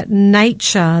surrendering that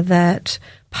nature, that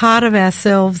part of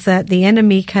ourselves that the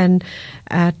enemy can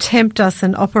tempt us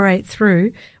and operate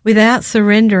through, without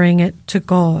surrendering it to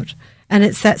God. And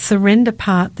it's that surrender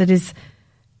part that is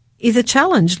a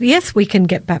challenge. Yes, we can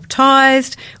get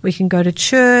baptized, we can go to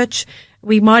church,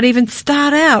 we might even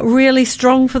start out really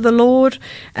strong for the Lord,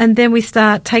 and then we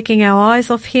start taking our eyes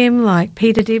off Him, like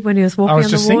Peter did when he was walking on the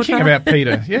water. I was just thinking about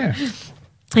Peter, yeah.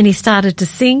 And he started to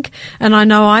sink, and I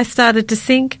know I started to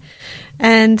sink.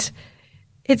 And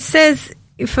it says,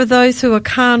 for those who are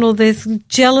carnal, there's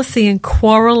jealousy and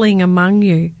quarrelling among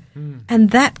you.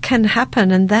 And that can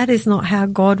happen, and that is not how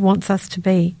God wants us to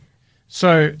be.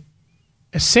 So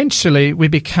essentially we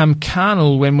become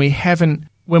carnal when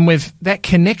we've that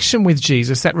connection with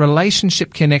Jesus, that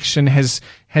relationship connection has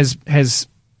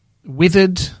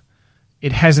withered,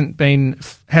 it hasn't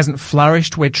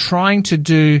flourished. We're trying to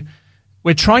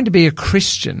be a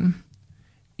Christian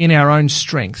in our own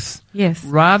strength. Yes.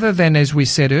 Rather than, as we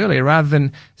said earlier, rather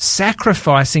than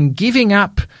sacrificing, giving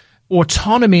up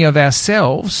autonomy of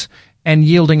ourselves and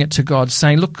yielding it to God,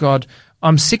 saying, look, God,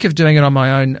 I'm sick of doing it on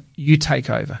my own, you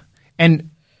take over. And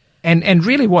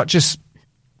really what just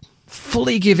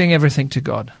fully giving everything to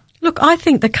God? Look, I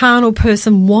think the carnal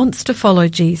person wants to follow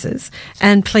Jesus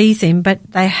and please him, but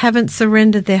they haven't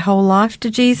surrendered their whole life to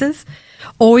Jesus.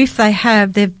 Or if they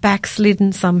have, they've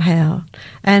backslidden somehow.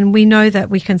 And we know that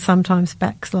we can sometimes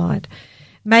backslide.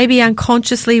 Maybe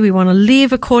unconsciously we want to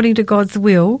live according to God's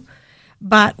will,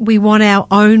 but we want our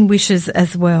own wishes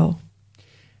as well.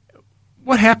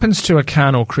 What happens to a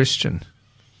carnal Christian?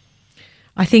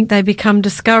 I think they become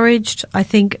discouraged. I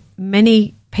think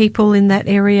many people in that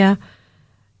area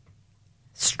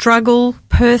struggle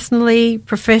personally,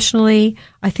 professionally.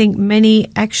 I think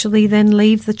many actually then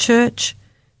leave the church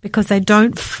because they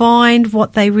don't find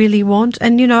what they really want.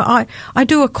 And, you know, I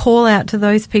do a call out to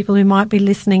those people who might be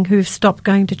listening who've stopped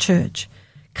going to church.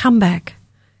 Come back.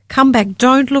 Come back.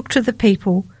 Don't look to the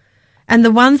people. And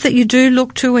the ones that you do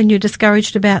look to and you're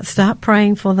discouraged about, start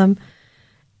praying for them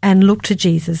and look to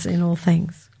Jesus in all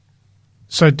things.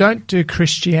 So don't do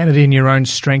Christianity in your own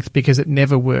strength because it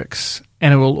never works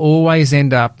and it will always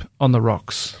end up on the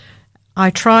rocks.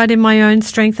 I tried in my own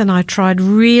strength and I tried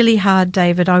really hard,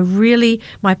 David.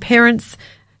 My parents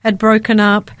had broken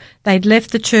up. They'd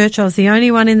left the church. I was the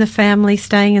only one in the family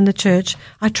staying in the church.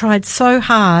 I tried so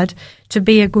hard to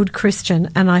be a good Christian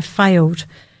and I failed.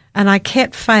 And I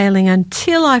kept failing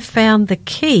until I found the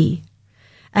key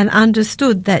and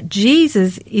understood that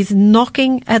Jesus is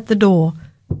knocking at the door.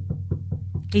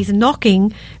 He's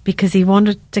knocking because he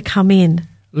wanted to come in.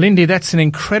 Lindy, that's an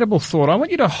incredible thought. I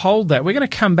want you to hold that. We're going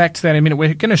to come back to that in a minute.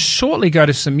 We're going to shortly go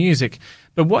to some music.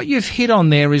 But what you've hit on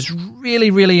there is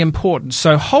really, really important.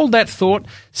 So hold that thought.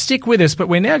 Stick with us. But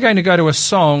we're now going to go to a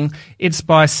song. It's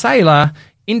by Sailor,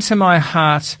 Into My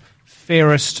Heart,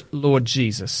 Fairest Lord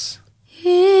Jesus.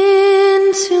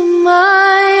 Into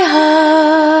my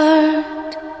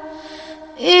heart,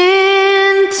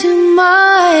 into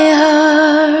my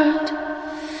heart,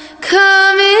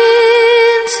 come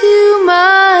into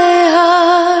my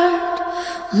heart,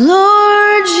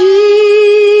 Lord Jesus,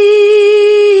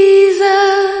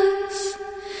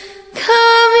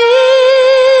 come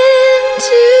in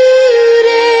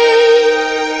today,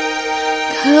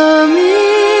 come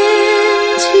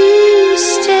in to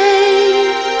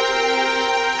stay,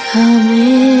 come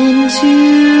into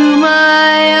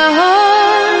my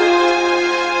heart,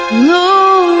 Lord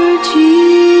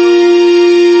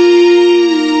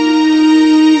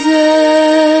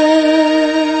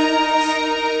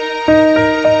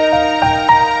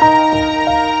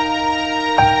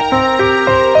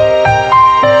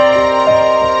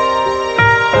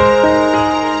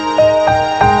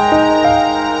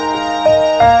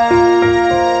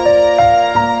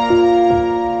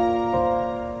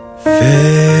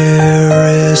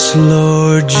Fairest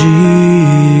Lord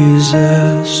Jesus,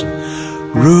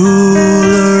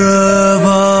 ruler of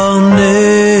all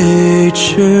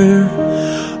nature,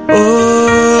 O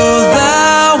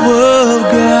thou of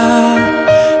God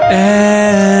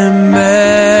and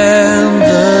man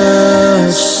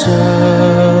the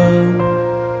Son,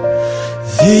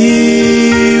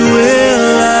 thee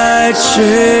will I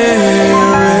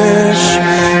cherish,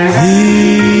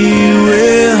 thee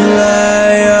will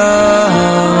I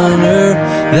honor,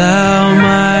 thou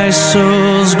my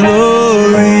soul's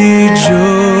glory,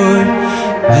 joy,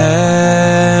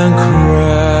 and crown.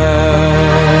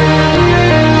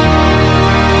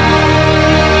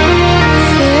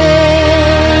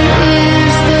 Fair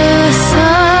is the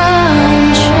sunshine,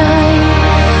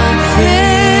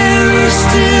 fair is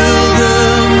still the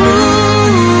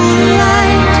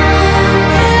moonlight,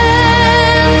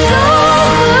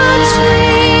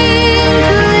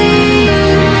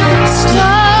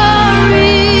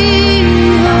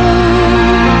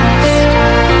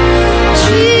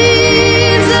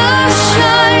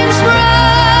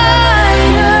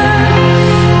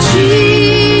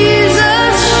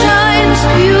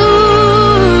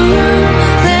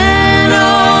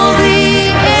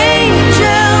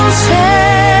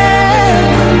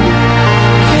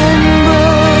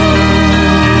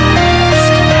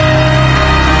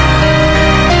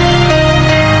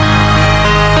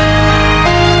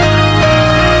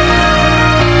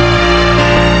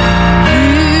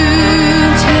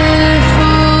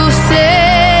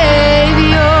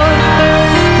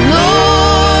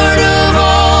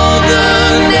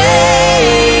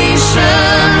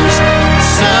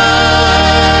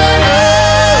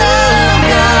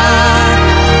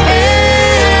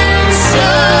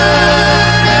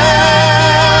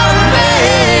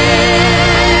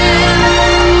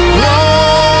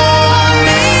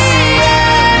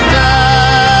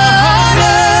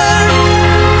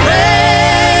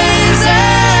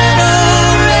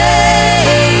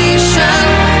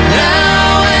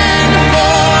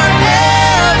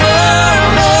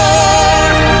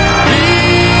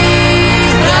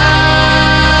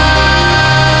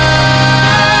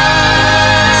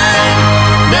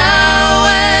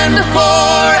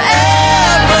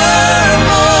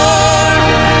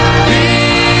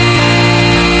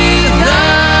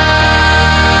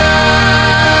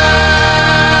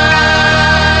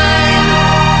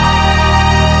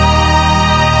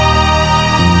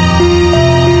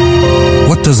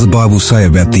 Bible say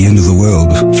about the end of the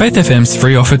world? Faith FM's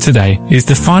free offer today is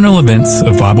the Final Events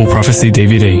of Bible Prophecy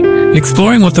DVD,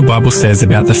 exploring what the Bible says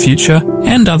about the future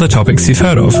and other topics you've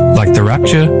heard of, like the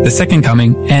rapture, the second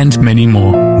coming, and many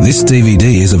more. This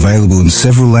DVD is available in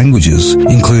several languages,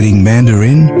 including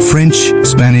Mandarin, French,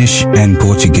 Spanish, and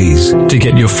Portuguese. To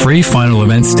get your free Final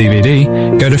Events DVD,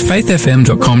 go to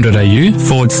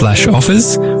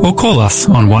faithfm.com.au/offers or call us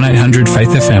on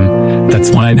 1-800-FAITH-FM.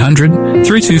 That's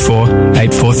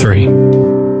 1-800-324-843.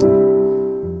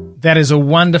 That is a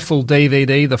wonderful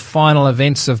DVD, The Final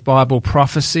Events of Bible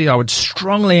Prophecy. I would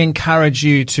strongly encourage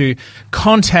you to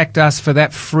contact us for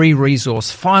that free resource,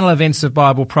 Final Events of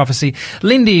Bible Prophecy.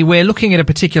 Lindy, we're looking at a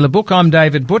particular book. I'm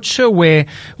David Butcher, where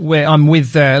I'm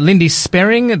with Lindy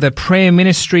Sperring, the Prayer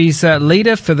Ministries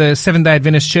leader for the Seventh-day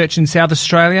Adventist Church in South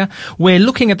Australia. We're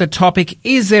looking at the topic,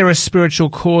 is there a spiritual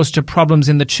cause to problems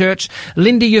in the church?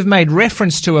 Lindy, you've made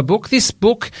reference to a book. This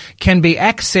book can be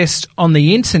accessed on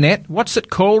the internet. What's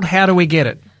it called? How do we get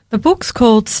it? The book's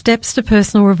called Steps to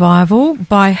Personal Revival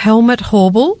by Helmut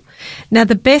Hauble. Now,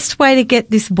 the best way to get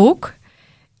this book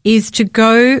is to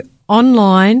go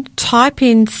online, type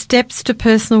in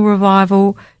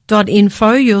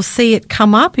stepstopersonalrevival.info. You'll see it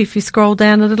come up if you scroll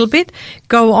down a little bit.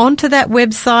 Go onto that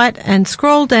website and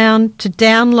scroll down to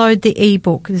download the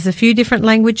ebook. There's a few different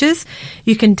languages.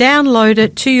 You can download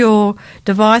it to your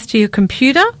device, to your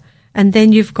computer, and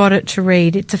then you've got it to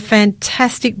read. It's a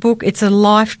fantastic book. It's a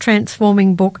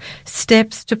life-transforming book,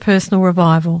 Steps to Personal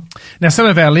Revival. Now, some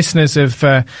of our listeners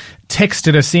have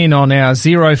texted us in on our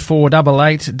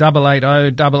 0488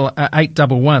 880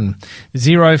 811.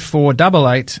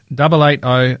 0488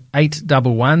 880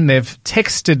 811. They've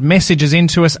texted messages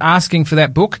into us asking for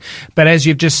that book, but as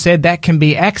you've just said, that can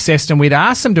be accessed, and we'd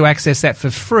ask them to access that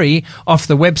for free off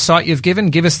the website you've given.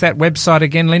 Give us that website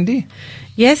again, Lindy.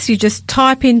 Yes, you just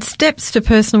type in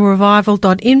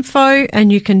stepstopersonalrevival.info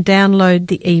and you can download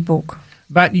the ebook.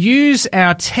 But use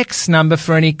our text number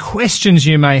for any questions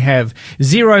you may have.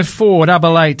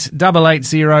 0488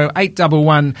 880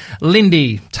 811.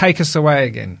 Lindy, take us away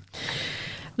again.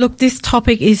 Look, this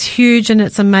topic is huge and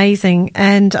it's amazing,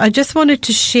 and I just wanted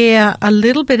to share a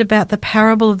little bit about the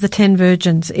parable of the 10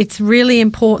 virgins. It's really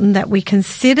important that we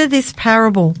consider this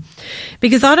parable,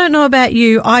 because I don't know about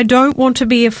you, I don't want to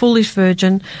be a foolish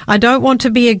virgin. I don't want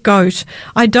to be a goat.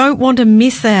 I don't want to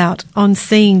miss out on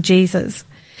seeing Jesus.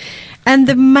 And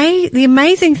the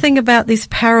amazing thing about this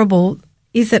parable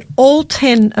is that all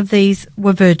 10 of these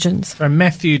were virgins. From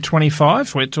Matthew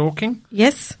 25, we're talking?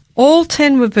 Yes, all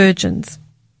 10 were virgins.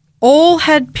 All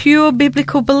had pure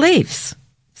biblical beliefs.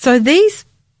 So these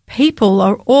people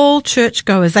are all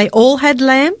churchgoers. They all had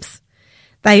lamps.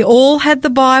 They all had the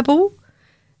Bible.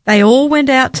 They all went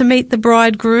out to meet the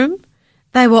bridegroom.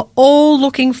 They were all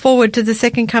looking forward to the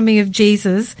second coming of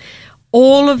Jesus.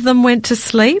 All of them went to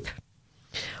sleep.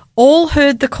 All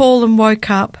heard the call and woke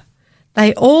up.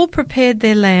 They all prepared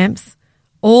their lamps.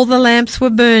 All the lamps were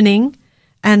burning,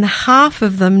 and half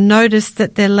of them noticed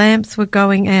that their lamps were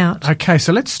going out. Okay,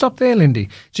 so let's stop there, Lindy.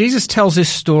 Jesus tells this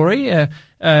story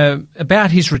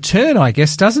about his return, I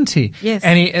guess, doesn't he? Yes.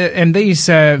 And these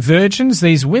virgins,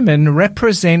 these women,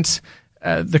 represent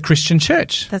the Christian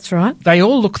church. That's right. They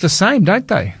all look the same, don't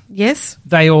they? Yes.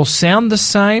 They all sound the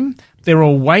same. They're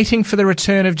all waiting for the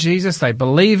return of Jesus. They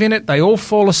believe in it. They all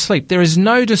fall asleep. There is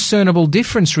no discernible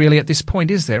difference really at this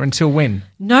point, is there? Until when?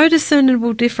 No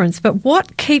discernible difference. But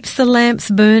what keeps the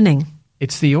lamps burning?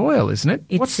 It's the oil, isn't it?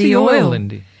 It's What's the oil, oil,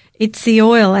 Lindy? It's the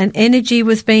oil, and energy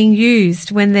was being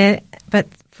used but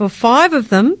for 5 of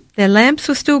them, their lamps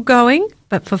were still going,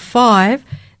 but for 5,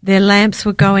 their lamps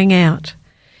were going out.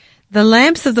 The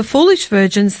lamps of the foolish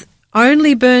virgins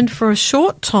only burned for a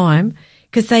short time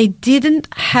because they didn't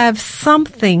have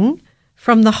something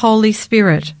from the Holy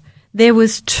Spirit. There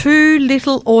was too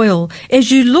little oil.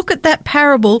 As you look at that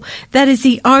parable, that is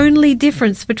the only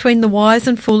difference between the wise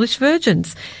and foolish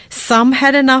virgins. Some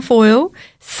had enough oil,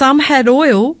 some had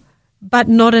oil, but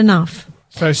not enough.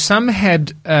 So some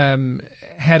had a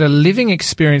living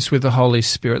experience with the Holy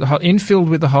Spirit, infilled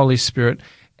with the Holy Spirit,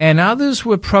 and others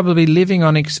were probably living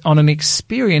on an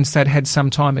experience that had some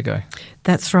time ago.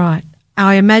 That's right.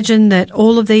 I imagine that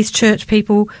all of these church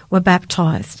people were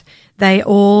baptized. They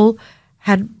all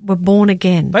were born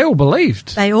again. They all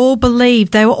believed. They all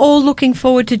believed. They were all looking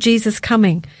forward to Jesus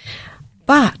coming.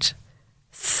 But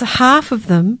half of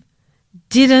them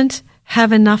didn't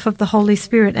have enough of the Holy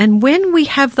Spirit. And when we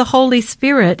have the Holy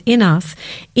Spirit in us,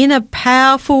 in a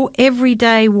powerful,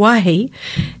 everyday way,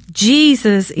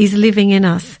 Jesus is living in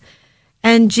us.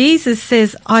 And Jesus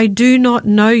says, I do not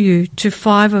know you, to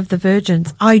 5 of the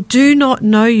virgins. I do not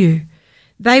know you.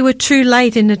 They were too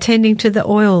late in attending to the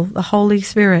oil, the Holy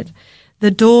Spirit.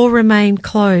 The door remained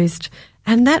closed.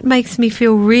 And that makes me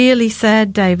feel really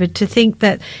sad, David, to think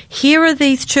that here are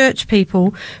these church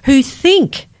people who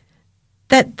think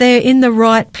that they're in the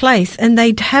right place and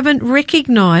they haven't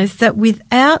recognised that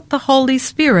without the Holy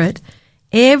Spirit,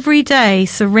 every day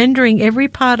surrendering every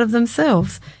part of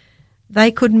themselves,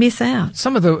 they could miss out.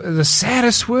 Some of the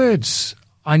saddest words,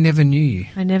 I never knew you.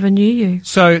 I never knew you.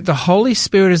 So the Holy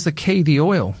Spirit is the key, the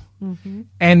oil. Mm-hmm.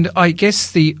 And I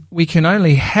guess we can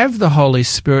only have the Holy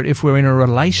Spirit if we're in a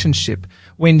relationship.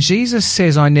 When Jesus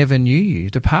says, I never knew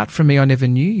you, depart from me, I never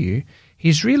knew you,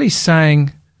 he's really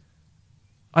saying,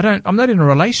 I'm not in a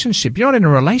relationship. You're not in a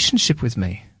relationship with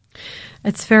me.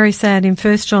 It's very sad. In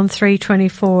 1 John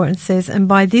 3:24, it says, and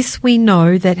by this we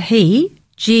know that he,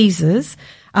 Jesus,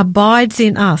 abides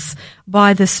in us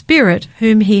by the Spirit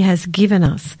whom he has given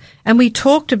us. And we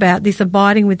talked about this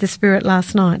abiding with the Spirit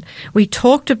last night. We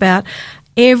talked about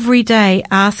every day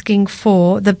asking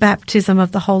for the baptism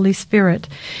of the Holy Spirit.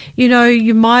 You know,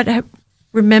 you might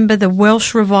remember the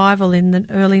Welsh revival in the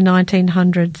early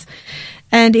 1900s.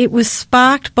 And it was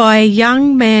sparked by a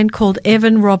young man called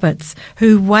Evan Roberts,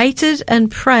 who waited and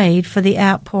prayed for the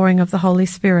outpouring of the Holy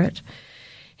Spirit.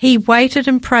 He waited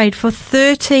and prayed for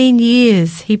 13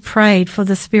 years. He prayed for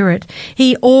the Spirit.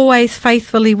 He always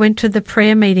faithfully went to the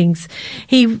prayer meetings.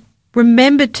 He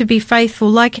remembered to be faithful.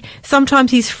 Like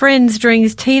sometimes his friends during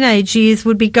his teenage years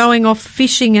would be going off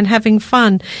fishing and having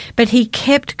fun, but he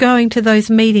kept going to those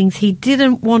meetings. He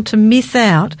didn't want to miss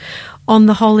out on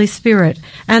the Holy Spirit.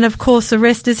 And of course, the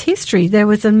rest is history. There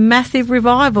was a massive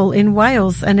revival in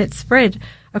Wales and it spread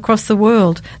across the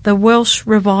world, the Welsh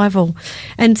revival.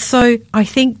 And so I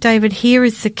think, David, here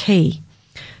is the key.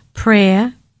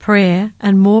 Prayer, prayer,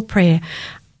 and more prayer.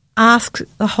 Ask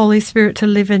the Holy Spirit to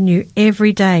live in you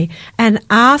every day and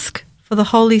ask for the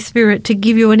Holy Spirit to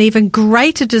give you an even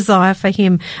greater desire for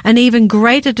him, an even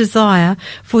greater desire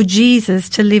for Jesus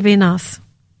to live in us.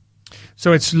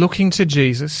 So it's looking to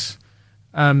Jesus,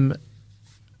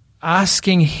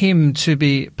 asking him to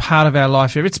be part of our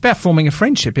life. It's about forming a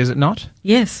friendship, is it not?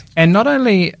 Yes. And not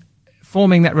only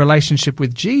forming that relationship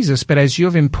with Jesus, but as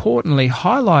you've importantly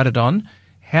highlighted on,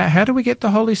 how do we get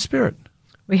the Holy Spirit?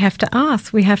 We have to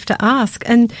ask. We have to ask.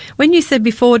 And when you said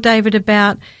before, David,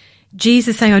 about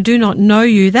Jesus saying, I do not know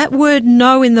you, that word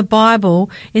know in the Bible,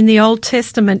 in the Old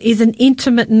Testament, is an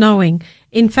intimate knowing.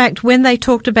 In fact, when they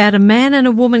talked about a man and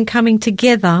a woman coming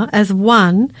together as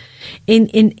one in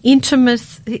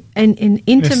intimacy of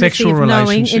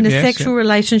knowing, in a sexual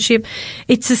relationship,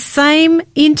 it's the same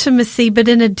intimacy but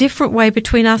in a different way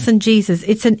between us and Jesus.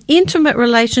 It's an intimate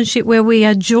relationship where we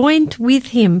are joined with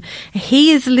him.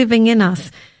 He is living in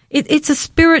us. It's a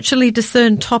spiritually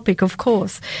discerned topic, of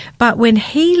course, but when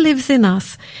he lives in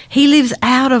us, he lives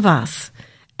out of us.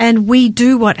 And we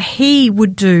do what he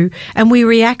would do, and we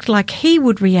react like he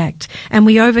would react, and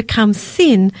we overcome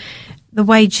sin the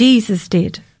way Jesus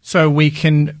did. So we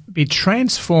can be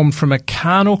transformed from a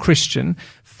carnal Christian,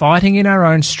 fighting in our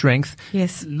own strength,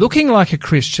 yes, looking like a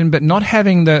Christian, but not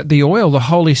having the oil, the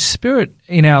Holy Spirit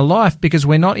in our life because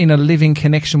we're not in a living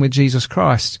connection with Jesus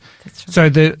Christ. That's right. So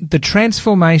the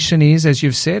transformation is, as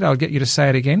you've said, I'll get you to say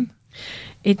it again.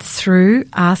 It's through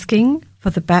asking for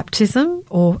the baptism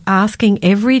or asking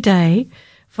every day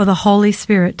for the Holy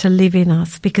Spirit to live in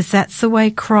us, because that's the way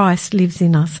Christ lives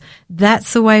in us.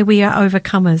 That's the way we are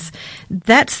overcomers.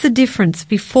 That's the difference.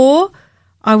 Before,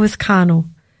 I was carnal.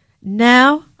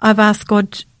 Now I've asked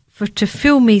God to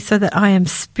fill me so that I am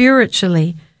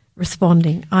spiritually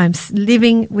responding. I'm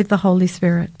living with the Holy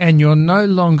Spirit. And you're no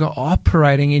longer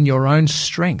operating in your own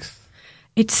strength.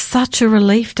 It's such a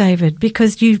relief, David,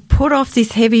 because you put off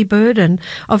this heavy burden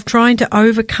of trying to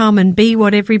overcome and be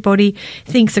what everybody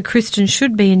thinks a Christian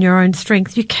should be in your own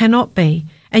strength. You cannot be.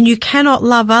 And you cannot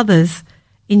love others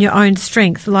in your own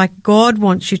strength like God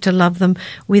wants you to love them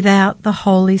without the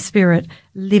Holy Spirit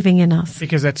living in us.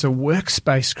 Because that's a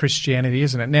works-based Christianity,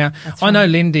 isn't it? Now, That's I right. know,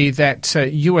 Lindy, that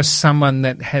you are someone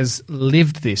that has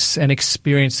lived this and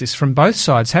experienced this from both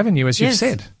sides, haven't you, as you've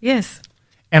said? Yes.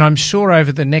 And I'm sure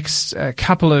over the next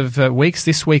couple of weeks,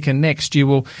 this week and next, you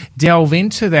will delve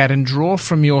into that and draw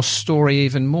from your story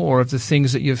even more of the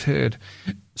things that you've heard.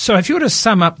 So if you were to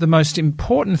sum up the most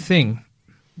important thing,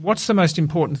 what's the most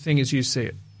important thing as you see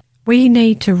it? We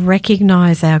need to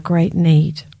recognise our great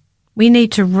need. We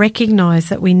need to recognise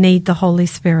that we need the Holy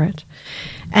Spirit.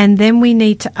 And then we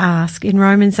need to ask. In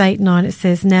Romans 8:9 it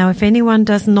says, now if anyone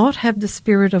does not have the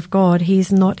Spirit of God, he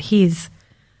is not his.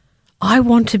 I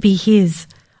want to be his.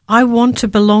 I want to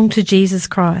belong to Jesus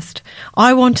Christ.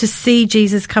 I want to see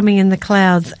Jesus coming in the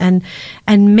clouds and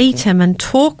meet him and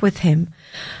talk with him.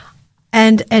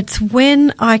 And it's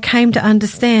when I came to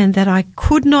understand that I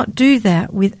could not do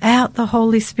that without the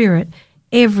Holy Spirit,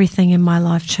 everything in my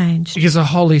life changed. Because the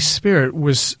Holy Spirit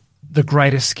was the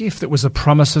greatest gift. It was the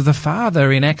promise of the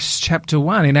Father in Acts chapter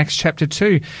 1, in Acts chapter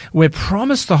 2. We're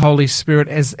promised the Holy Spirit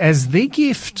as the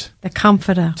gift. The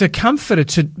Comforter. To comforter,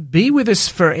 to be with us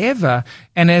forever.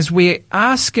 And as we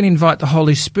ask and invite the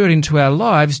Holy Spirit into our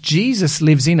lives, Jesus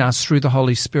lives in us through the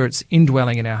Holy Spirit's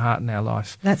indwelling in our heart and our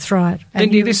life. That's right.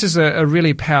 Lindy, this is a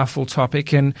really powerful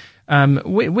topic, and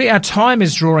our time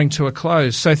is drawing to a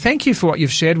close. So thank you for what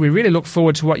you've shared. We really look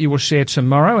forward to what you will share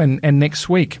tomorrow and next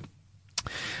week.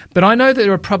 But I know that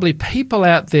there are probably people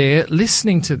out there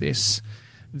listening to this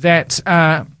that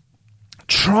are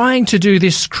trying to do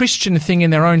this Christian thing in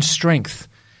their own strength.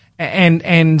 And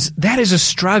that is a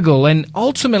struggle, and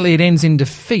ultimately it ends in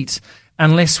defeat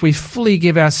unless we fully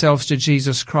give ourselves to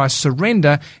Jesus Christ,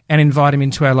 surrender, and invite him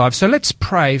into our lives. So let's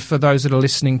pray for those that are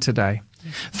listening today.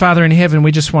 Father in heaven,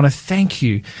 we just want to thank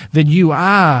you that you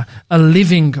are a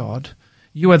living God.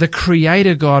 You are the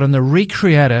creator God and the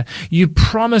recreator. You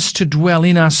promise to dwell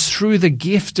in us through the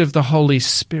gift of the Holy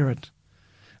Spirit.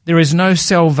 There is no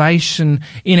salvation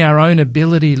in our own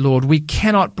ability, Lord. We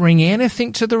cannot bring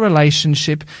anything to the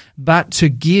relationship but to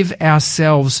give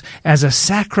ourselves as a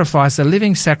sacrifice, a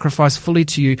living sacrifice fully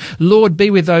to you. Lord,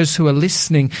 be with those who are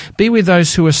listening. Be with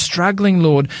those who are struggling,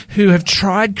 Lord, who have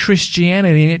tried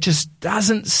Christianity and it just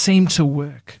doesn't seem to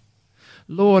work.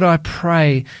 Lord, I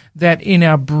pray that in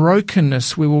our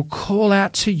brokenness we will call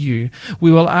out to you. We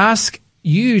will ask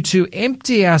you to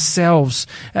empty ourselves,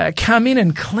 come in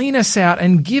and clean us out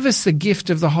and give us the gift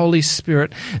of the Holy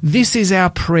Spirit. This is our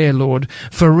prayer, Lord,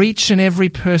 for each and every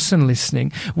person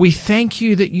listening. We thank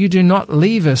you that you do not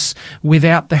leave us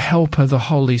without the help of the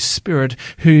Holy Spirit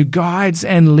who guides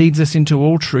and leads us into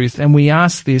all truth. And we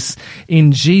ask this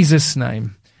in Jesus'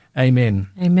 name. Amen.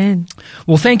 Amen.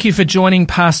 Well, thank you for joining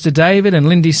Pastor David and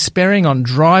Lindy Sperring on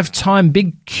Drive Time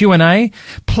Big Q&A.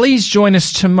 Please join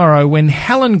us tomorrow when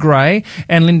Helen Gray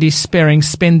and Lindy Sperring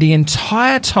spend the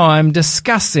entire time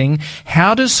discussing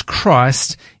how does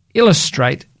Christ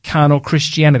illustrate carnal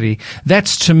Christianity.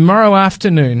 That's tomorrow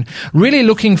afternoon. Really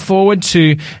looking forward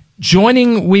to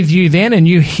joining with you then and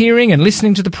you hearing and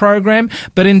listening to the program.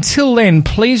 But until then,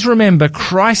 please remember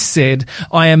Christ said,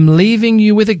 I am leaving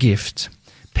you with a gift.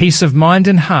 Peace of mind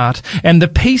and heart, and the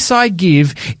peace I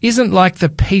give isn't like the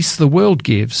peace the world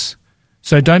gives.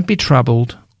 So don't be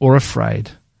troubled or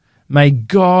afraid. May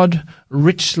God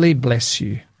richly bless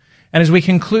you. And as we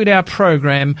conclude our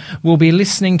program, we'll be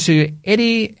listening to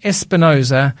Eddie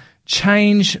Espinosa,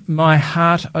 Change My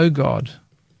Heart, O God.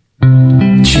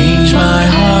 Change my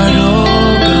heart, oh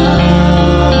God.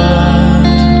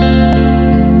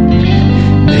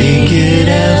 Make it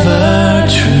ever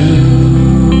true.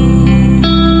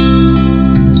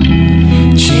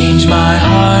 Change my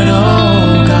heart,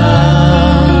 oh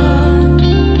God.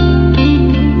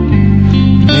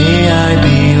 May I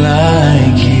be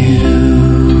like you.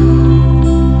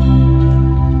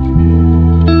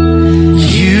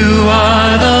 You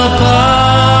are the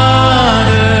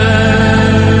potter,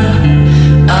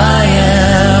 I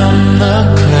am the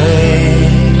clay.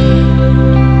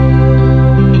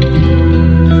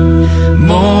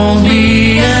 Mold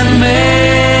me and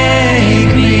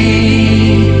make me.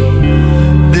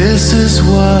 This is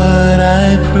what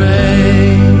I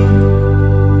pray.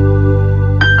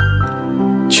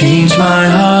 Change my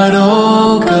heart,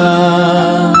 oh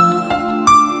God.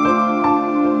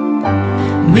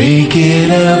 Make it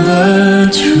ever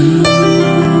true.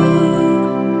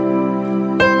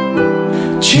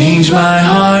 Change my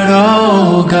heart,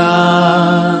 oh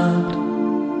God.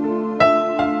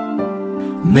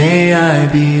 May I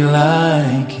be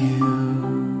like you.